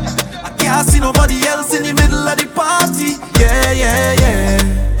 I can't see nobody else in the middle of the party. Yeah, yeah, yeah.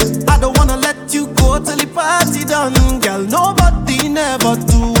 I don't wanna let you go till the party done. Girl, nobody never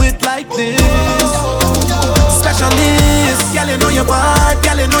do it like this. Specialist, girl, you know you're bad.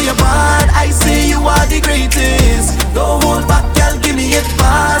 Girl, you know you're bad. I say you are the greatest. Don't hold back, girl, give me it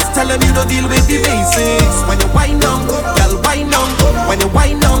fast. Tell them you don't deal with the basics. When you wind down, girl, wind down. When you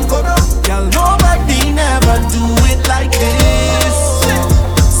wind down, girl, nobody never do it like this.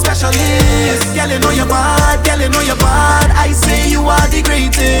 Specialist, girl, you know you're bad. Girl, you know you're bad. I say you are the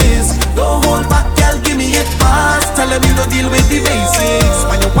greatest. Don't hold back, girl, give me it fast. Tell them you don't deal with the basics.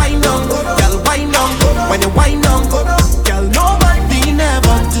 When you wind down, girl, wind down. When you wind down, girl, nobody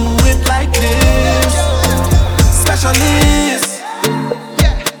never do it like this. Specialist.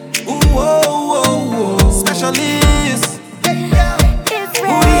 Ooh, oh, oh, oh. Specialist. It's real.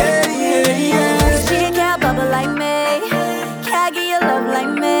 Ooh, yeah, yeah, yeah. She can't bubble like me. Can't get your love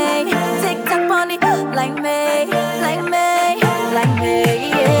like me. Tick tock on it like me, like me, like me.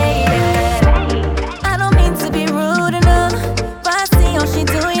 Yeah, yeah. I don't mean to be rude enough, but I see how she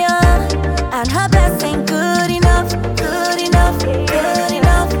do ya. And her best ain't good enough, good enough, good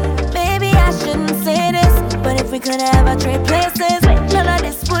enough. Maybe I shouldn't say this, but if we could ever trade places, none of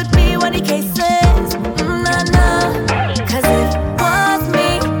this would be what the case is. Nah, nah. Cause if it was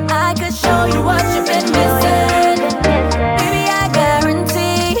me, I could show you what you've been missing. Baby, I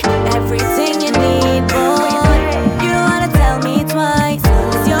guarantee everything you need, boy. You don't wanna tell me twice.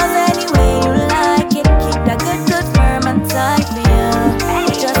 It's yours any way you like it. Keep that good, good firm and tight for you.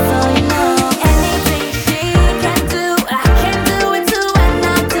 Just so you know, anything she can do, I can do it too, and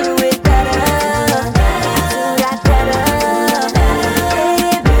I do it better. Do that better.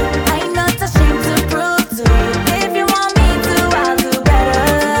 Baby, I'm not ashamed to prove to you. If you want me to, I'll do better.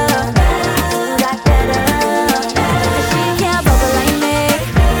 Do that better. She can't bubble like me,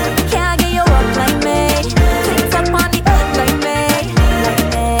 can't get you up like me. Tick up on the hood like me, like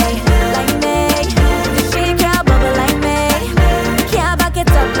me, like me. She can't bubble like me, can't back it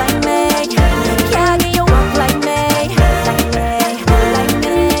up like me. Can't get you up like me, like me, like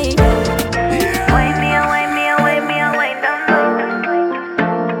me. Wind me, wind me, wind me, wind down low.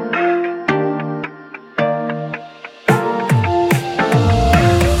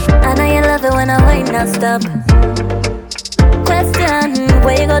 I know you love it when I wind not stop. Question,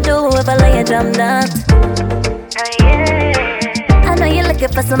 what you gonna do if I lay you down down? I know you're looking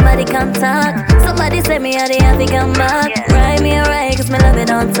for somebody come talk. Somebody say me how they have to come back. Ride me alright, cause me love it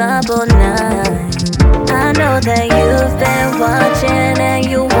on top all night. I know that you've been watching and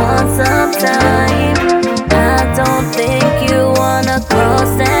you want some time. I don't think you wanna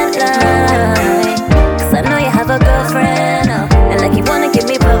cross that line. Cause I know you have a girlfriend, and like you wanna give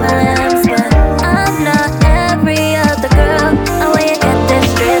me problems, but I'm not every other girl. I want you get this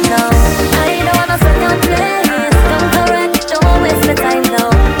straight now. I don't wanna second place. Don't correct, don't waste my time now.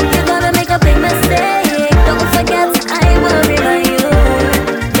 You're gonna make a big mistake. Don't forget, I will remind you.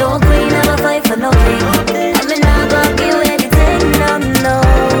 No queen, never fight for no king. I mean, I'll give you anything, no, no.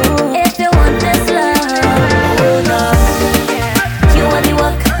 If you want this love, hold on. You want the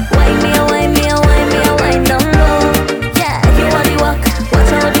walk, wind me, wind me, wind me, wind down low. Yeah, you want the walk,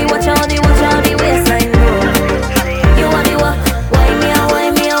 watch all the, watch all the, watch all the waistline roll. You want the walk, wind me,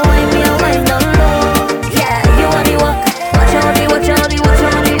 wind me, wind me, wind down low. Yeah, you want the walk, watch all the, watch all the, watch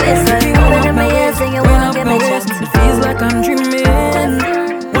all the waistline roll. When in my ears and you wanna get me chest. It feels like I'm dreaming.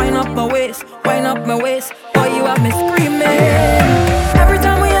 Wind up my waist, wind up my waist. Boy, you have me screaming. Every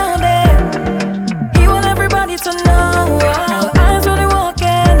time we out there, you want everybody to know. All eyes when you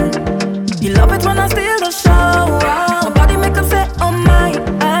walking. You love it when I steal the show. My body make them say, oh my.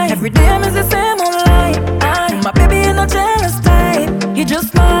 Every day I miss the same online. My baby ain't no jealous type. He just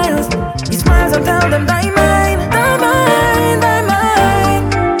smiles. He smiles and tell them die mine, die mine, die mine.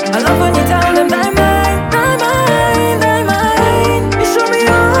 I love when you tell them die mine, die mine, die mine. You show me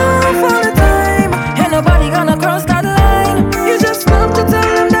off all the time. Ain't nobody gonna cross that line. You just love to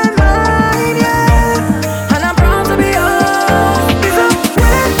tell them die mine, yeah. And I'm proud to be yours. So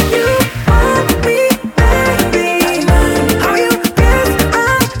when you want me, baby, how you kiss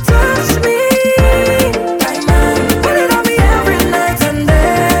and touch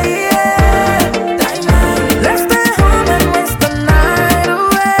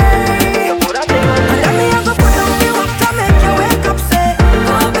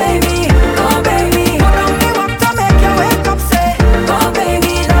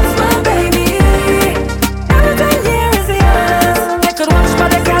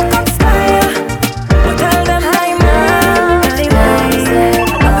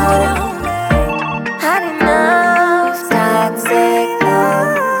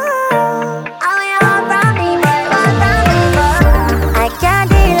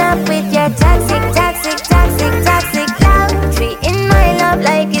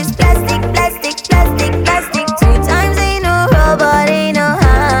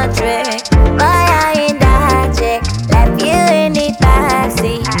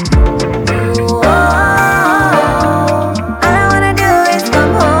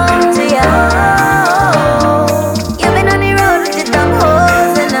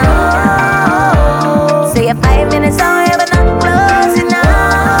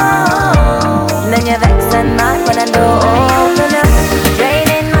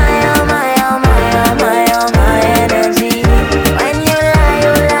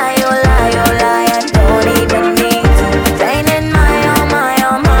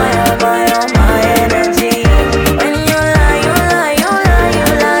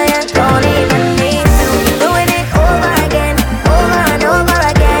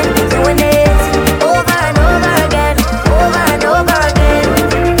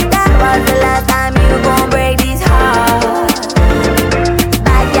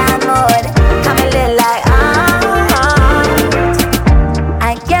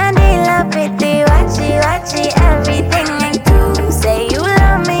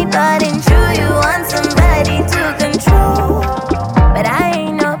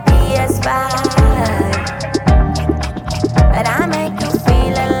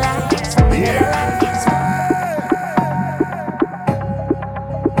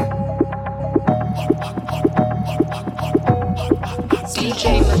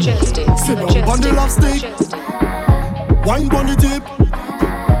Sit down on the love stick, wine on the tip.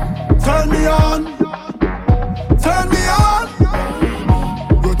 Turn me on, turn me on.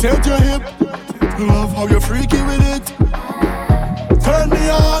 Rotate your hip, love how you're freaky with it. Turn me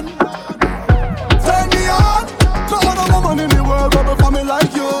on, turn me on. No other woman in the world rubber for me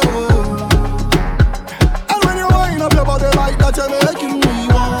like you. And when you wind up your body like that, you're making me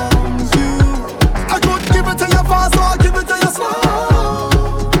want you. I could give it to you fast, or I give it to you slow.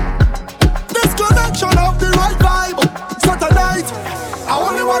 This connection of the right vibe. So tonight, I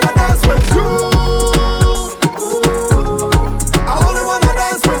only wanna dance with you. I only wanna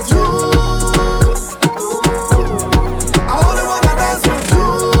dance with you. I only wanna dance with you.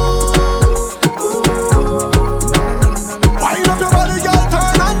 Wind up your body, girl,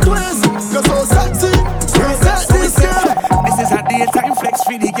 turn and twist. You're so sexy, you're sexy. This is a daytime flex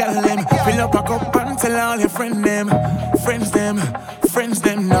for the girl them. Fill up a cup and tell all your friends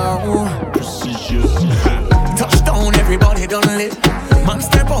them now. Precision. Touchdown, everybody done lit. Man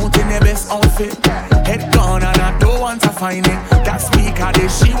step out in their best outfit. Head gone and I don't want to find it. That speaker there,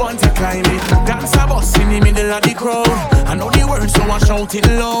 she want to climb it. Dance a bus in the middle of the crowd. I know the words, so I shout it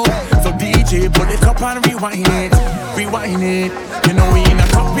loud. So DJ, pull it up and rewind it. Rewind it. You know we in a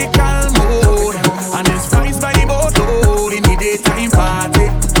tropical mode. And there's vibes by the boatload. In the daytime party.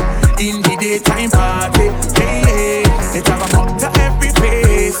 In the daytime party. Hey, hey. Let's have a cut to every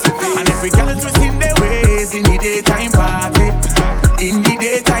face. And every girl is twisting their ways. In the daytime party. In the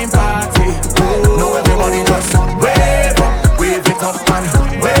daytime party. Oh, now everybody just wave up. Wave it up and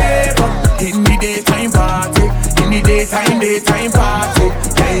wave up. In the daytime party. In the daytime party.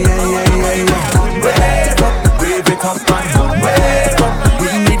 Hey, hey, hey, hey, hey. Wave up. Wave it up and wave up.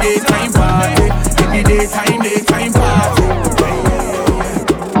 In the daytime party. In the daytime party.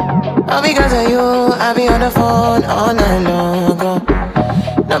 All because of you, I be on the phone all night long.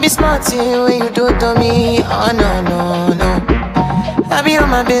 Don't be smart when you do it to me. Oh no, no, no. I be on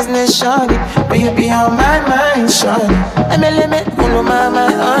my business, shawty, but you be on my mind, shawty. I'm a limit, pull my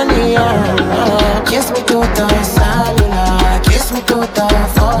mind on the arm. Kiss me to the cellular, kiss me to the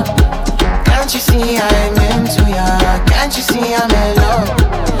phone. Can't you see I'm into ya? Can't you see I'm in love?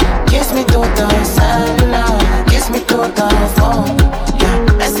 Kiss me to the cellular, kiss me to the phone.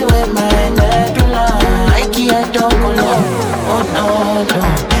 Messing with my medulla, I can't don't go low. Oh no, no.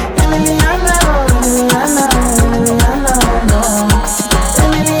 Emily, I know.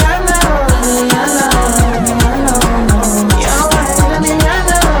 Emily, I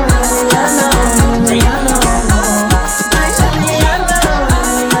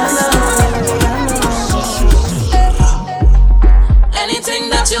Anything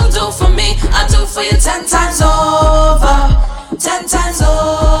that you do for me, I do for you 10 times over. 10 times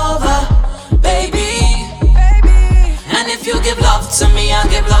over, baby. And if you give love to me, I'll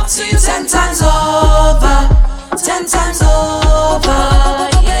give love to you 10 times over. 10 times over,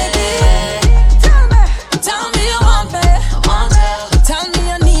 yeah. Tell me you want me, I want you. Tell me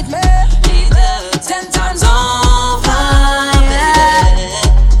you need me, 10 times over, yeah.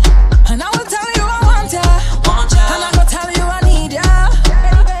 And I will tell you I want you, and I will tell you I need you,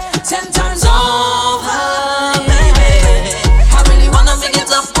 10 times over.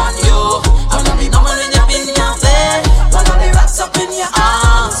 On you, wanna be number in your bed, wanna be wrapped up in your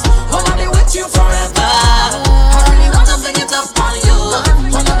arms, wanna be with you forever. I really wanna bring it up on you,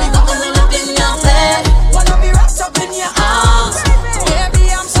 wanna be number in your bed, wanna be wrapped up in your arms. Baby,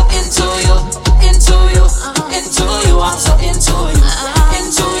 I'm so into you, into you, into you. I'm so into you,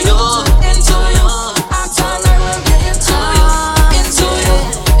 into you, into you. I'm trying to get into you, into you,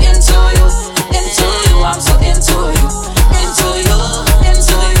 into you, into you. I'm so into you, into you.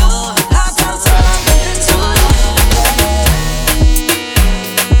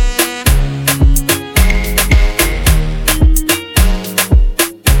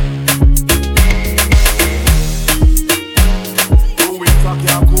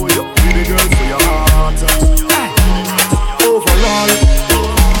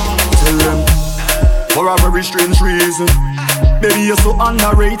 For a very strange reason, baby, you're so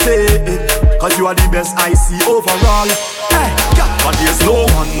underrated. Cause you are the best I see overall. Hey, but there's no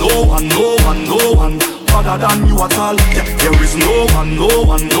one other than you at all. Yeah, there is no one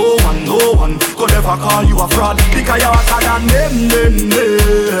could ever call you a fraud. Because you're hotter than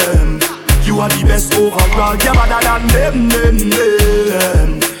them. You are the best overall. You're better than them.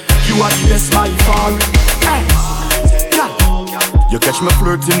 You are the best by far. Hey, you catch me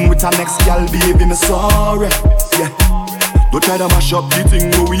flirting with our next gal, baby, me sorry. Yeah, don't try to mash up the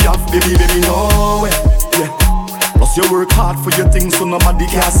thing we have, baby, no way. Yeah, plus you work hard for your things, so nobody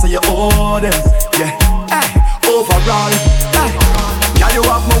can say you owe them. Yeah, hey, overall, hey. Yeah, you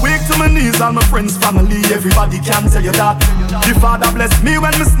have me weak to my knees, all my friends, family, everybody can tell you that. The Father bless me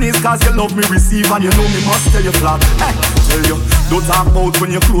when me sneeze, cause you love me receive and you know me must tell you flat. Hey, tell you, don't talk about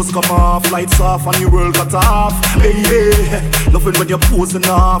when your clothes come off, lights off and your world cut off. Hey, hey, nothing when you're posing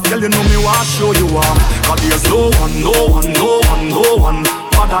off, girl, you know me want to show you off. Cause there's no one, no one, no one, no one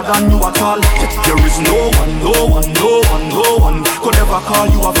other than you at all. There is no one, no one, no one, no one could ever call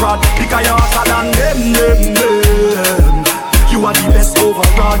you a fraud, because you're hotter than them. You are the best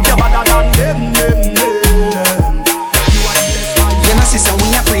overall. You're better than them. You are the best. You know, sister,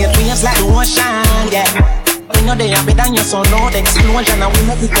 we are playing waves like the ocean, yeah. We know they are better than your son, no the explosion, and we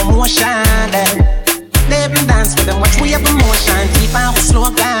make it commotion, yeah. They been dance with them, watch we have emotion, keep our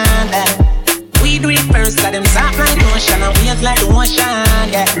slow down, yeah. We do it first, let them soft like the ocean, and waves like the ocean,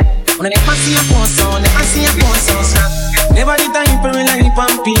 yeah. When they never see a post on, never see a post on. Never the time for rely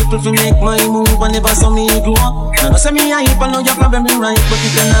on people to make my move and never saw me grow up. Now say me a hype, I know your problem is right, but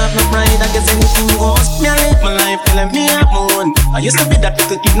if you have no pride, I guess anything goes. Me I live my life, telling me I'm on. I used to be that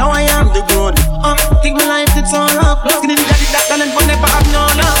little kid, now I am the grown. Think my life it's all up. Skinny daddy that talent, but never have no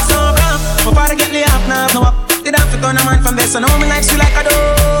love, so rough. My father get laid off now, no up. Did have to turn a man from this, so now my life's feel like a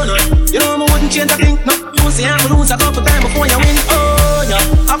donut. You know me wouldn't change a thing, no. You see I'm lose a couple times before you win. Oh yeah,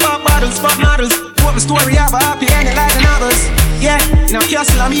 I pop bottles, pop models. What my story have a happy ending like the novels. Yeah, in a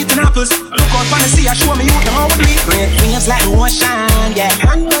castle I'm eating apples. Look out for the sea, I show me you know how to be. Great waves like the ocean, yeah.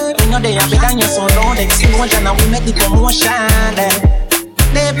 We know they are better than your son, no the explosion, and we make the commotion, yeah.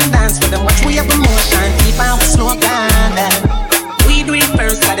 They been dance with them, watch we have emotion, keep our slow down, yeah. We do it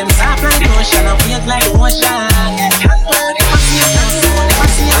first, let them soft like the ocean, and waves like the ocean, yeah.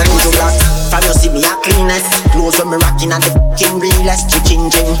 From you see me a cleanest, clothes when me rocking and the f***ing realest.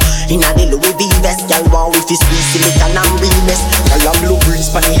 Changing in a the Louis V vest, y'all want with his squeeze silicon and realest. Y'all have blue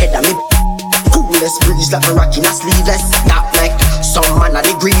breeze pon the head of me. Coolest breeze like me rocking a sleeveless. Not like some man a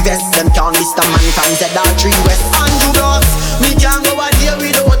the grievous. Them can't list a man from Z3 West. Andrew Dogs, me can't go a day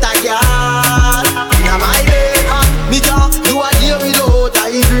without a girl. Inna my bed, me can't do a day without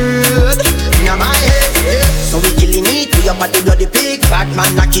a girl. Inna my head, yeah. So we killing it, we up at the bloody pig. Bad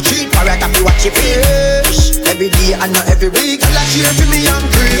man knock you treat, parrot up you watch your fish. Every day and not every week, I'll cheer for me and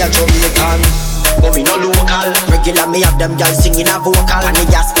free. Me a Jamaican, but me no local. Regular me have them girls singing a vocal. And the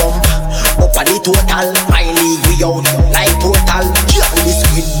gas pump, up at the total. My league we out, like portal. Can't this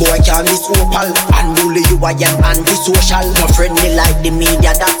squid boy, can't this opal. And bully you I am anti-social. No friendly like the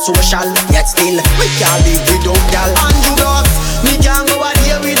media, that's social. Yet still, we can't live without y'all. Andrew Dogs, me can't go a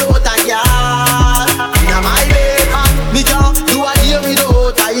day without a girl. Inna my bed, me can't do a day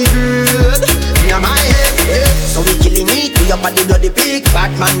without a girl. Inna my head, yeah. So we killing it, we up at the bloody pig.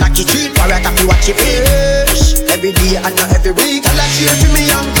 Batman knock you treat, parrot up you watch your fish. Every day and not every week, I'll cheer for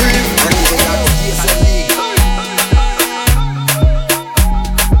me and cream. And we got to face the league.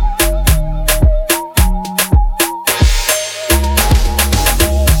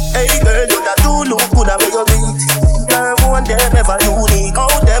 Hey girl, you that do look good at where you beat. Girl, one them never unique.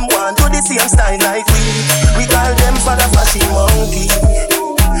 All them want to the same style like we. We call them for the fashion monkey.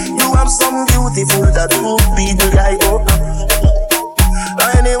 You have some beautiful that do people like up.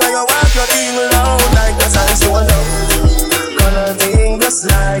 Anyway, you walk your thing loud like the sandstone. Coloring just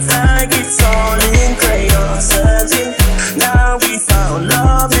like it's all in crayon. Searching, now we found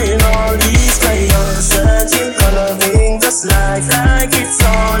love in all these crayons. Searching, coloring just like it's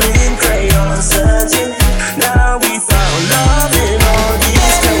all in crayon. Searching, now we found love in all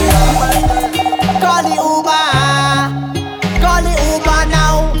these crayons. Call the Uber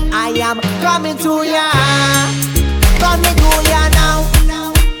now. I am coming to ya. Coming to ya now.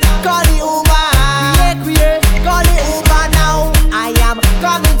 Call the Uber. Call the Uber now. I am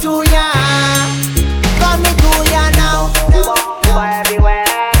coming to ya. Coming to ya now. Uber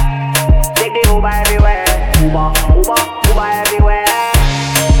everywhere. Take the Uber everywhere. Uber everywhere.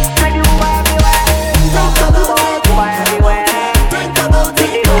 Take the Uber everywhere. Think about it. Uber everywhere. Think about it.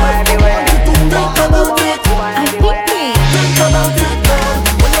 Take the Uber everywhere. Think about it. I think me. Think about it.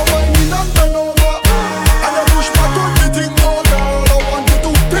 When you're whining and bend over, and you push back on the thing, oh girl, I want you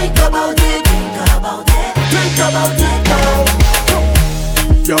to think about it. Think about it now.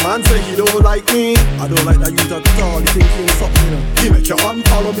 Your man say he don't like me. I don't like that you talk at all. You think you're something, you know. He make you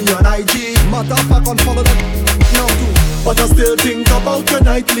unfollow me on IG. Matter of fact, unfollow that now too. But I still think about your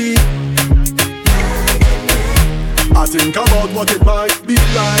nightly. I think about what it might be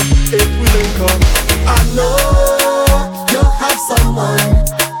like if we link up. I know you have someone.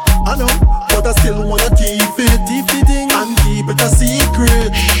 I know, but I still wanna keep it and keep it a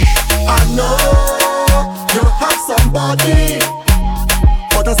secret. I know you have somebody,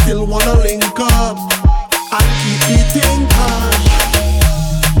 but I still wanna link up and keep it in touch.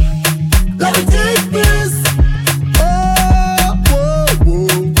 Let me take this. Oh, whoa, whoa.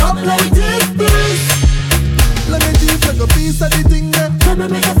 Come let me take this. Let me deep like a piece of the thing that let me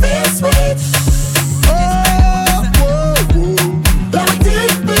make a face sweet. Oh, whoa, whoa. Let me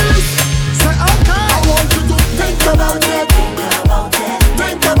take this. Say okay. I want you to think about it.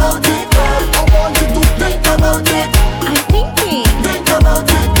 Think about it, girl. I want you to think about it. I'm thinking. Think about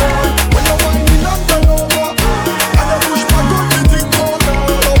it, girl. When you're winding up and over, and I push my gun, you think oh girl.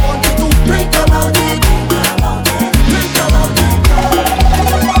 I want you to think about it. Think about it,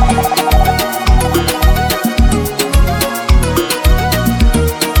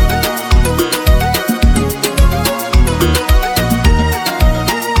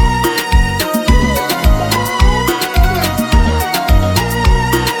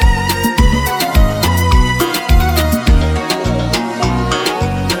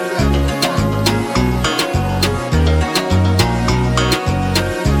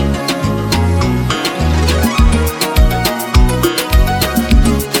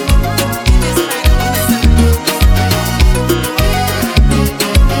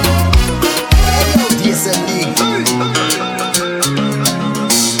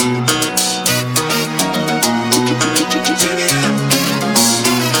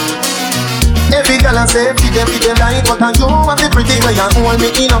 girl and say feed them like but and you have the pretty way and hold me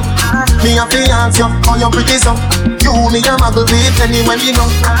in up. Me have to ask you how you pretty so. You me a muggle with anywhere me go.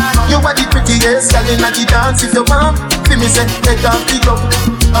 You are the prettiest girl in the dance. If you want, see me say take off the glove.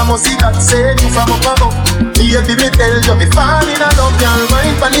 I must see that say you from up above. Baby me tell you me fall in love. Girl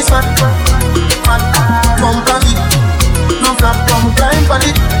wine for this man, man, come for me. No flap, come climb for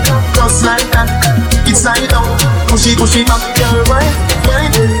it. Just like that, it's like out. Pushy, pushy back, girl wine,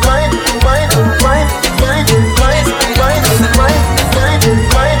 wine, wine, wine, wine, wine, wine, wine, wine, wine,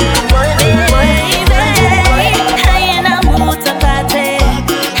 wine, wine, wine. I in a mood to party,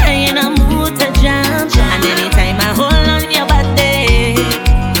 I in a mood to jam, and anytime I hold on your body,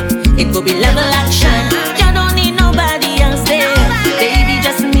 it could be level action. You don't need nobody else there, baby,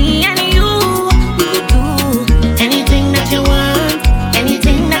 just me and you. We could do anything that you want,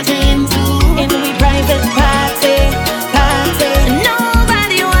 anything that you're into, in we private party, party.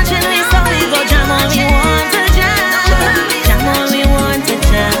 Nobody watching me, so we go jam all we want to jam, jam all we want to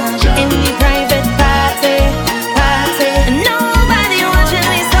jam, in the private party, party. Nobody watching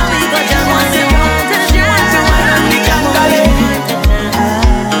me, so we go jam all we want to jam, jam all we want to jam.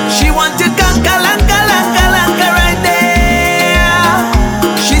 She want to conquer, lanka, lanka, lanka right there.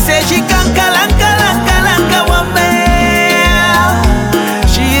 She said she conquer, lanka, lanka, lanka woman.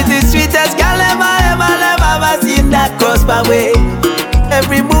 She is the sweetest girl ever seen that cross my way.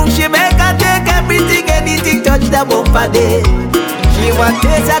 Every move she make, I take everything, anything touch the bumper day. She want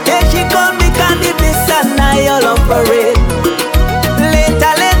this, I take, she call me candy bliss and I all up for it.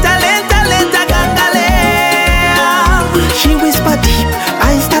 Later, later, later, later, gangale. She whisper deep,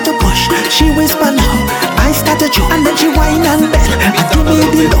 I start to push. She whisper loud, I start to jump. And then she whine and bend. I give me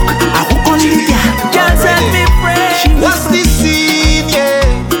the look, I hook on the girl. Can't set me free. What's the scene, yeah?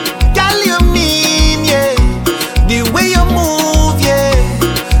 Girl, you mean, yeah? The way you move, yeah.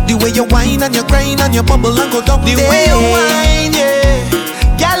 The way you whine and you grind and you bubble and go down. The way you whine, yeah.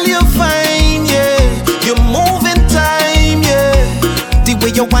 Girl, you fine, yeah. You move in time, yeah. The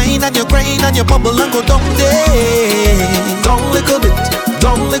way you whine and you grind and you bubble and go down there. Down little bit,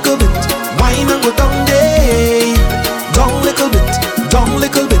 down little bit. Whine and go down there. Down little bit, down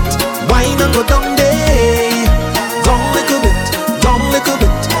little bit. Whine and go down there. Down little bit, down little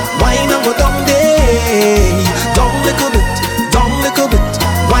bit. Whine and go down there. Down little bit, down little bit.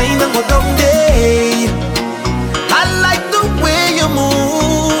 Whine and go down there. I like the way you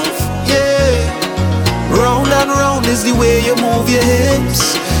move, yeah. Round and round is the way you move your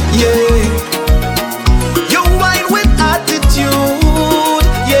hips, yeah. You whine with attitude,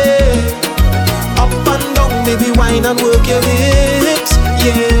 yeah. Up and down, baby, whine and work your hips,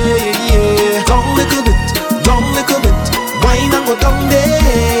 yeah, yeah. Down little bit, down little bit. Whine and go down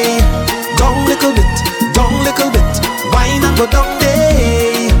there. Down little bit, down little bit. Whine and go down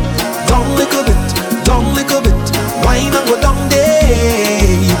there. Down little bit, down little bit. Whine and go down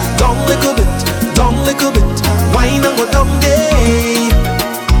there. Down little bit, down little bit. Whine and go down there.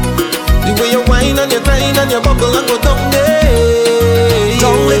 The way you whine and you grind and you bubble and go down there.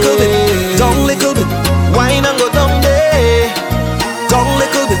 Down little bit, down little bit. Whine and go down there. Down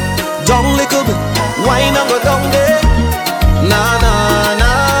little bit, down little bit. Whine and go down there. Na na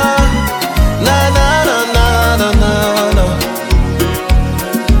na, na na na na na na na.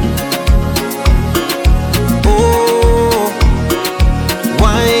 Oh,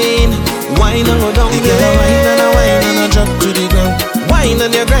 wine, wine and go down there. Wine and a drop to the ground. Wine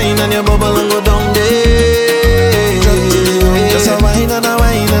and you grind. wine and you bubble and go down there. Just a wine and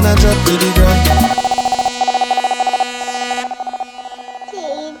a drop to the ground.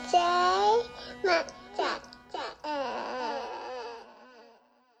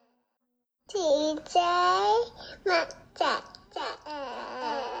 TJ Maxx.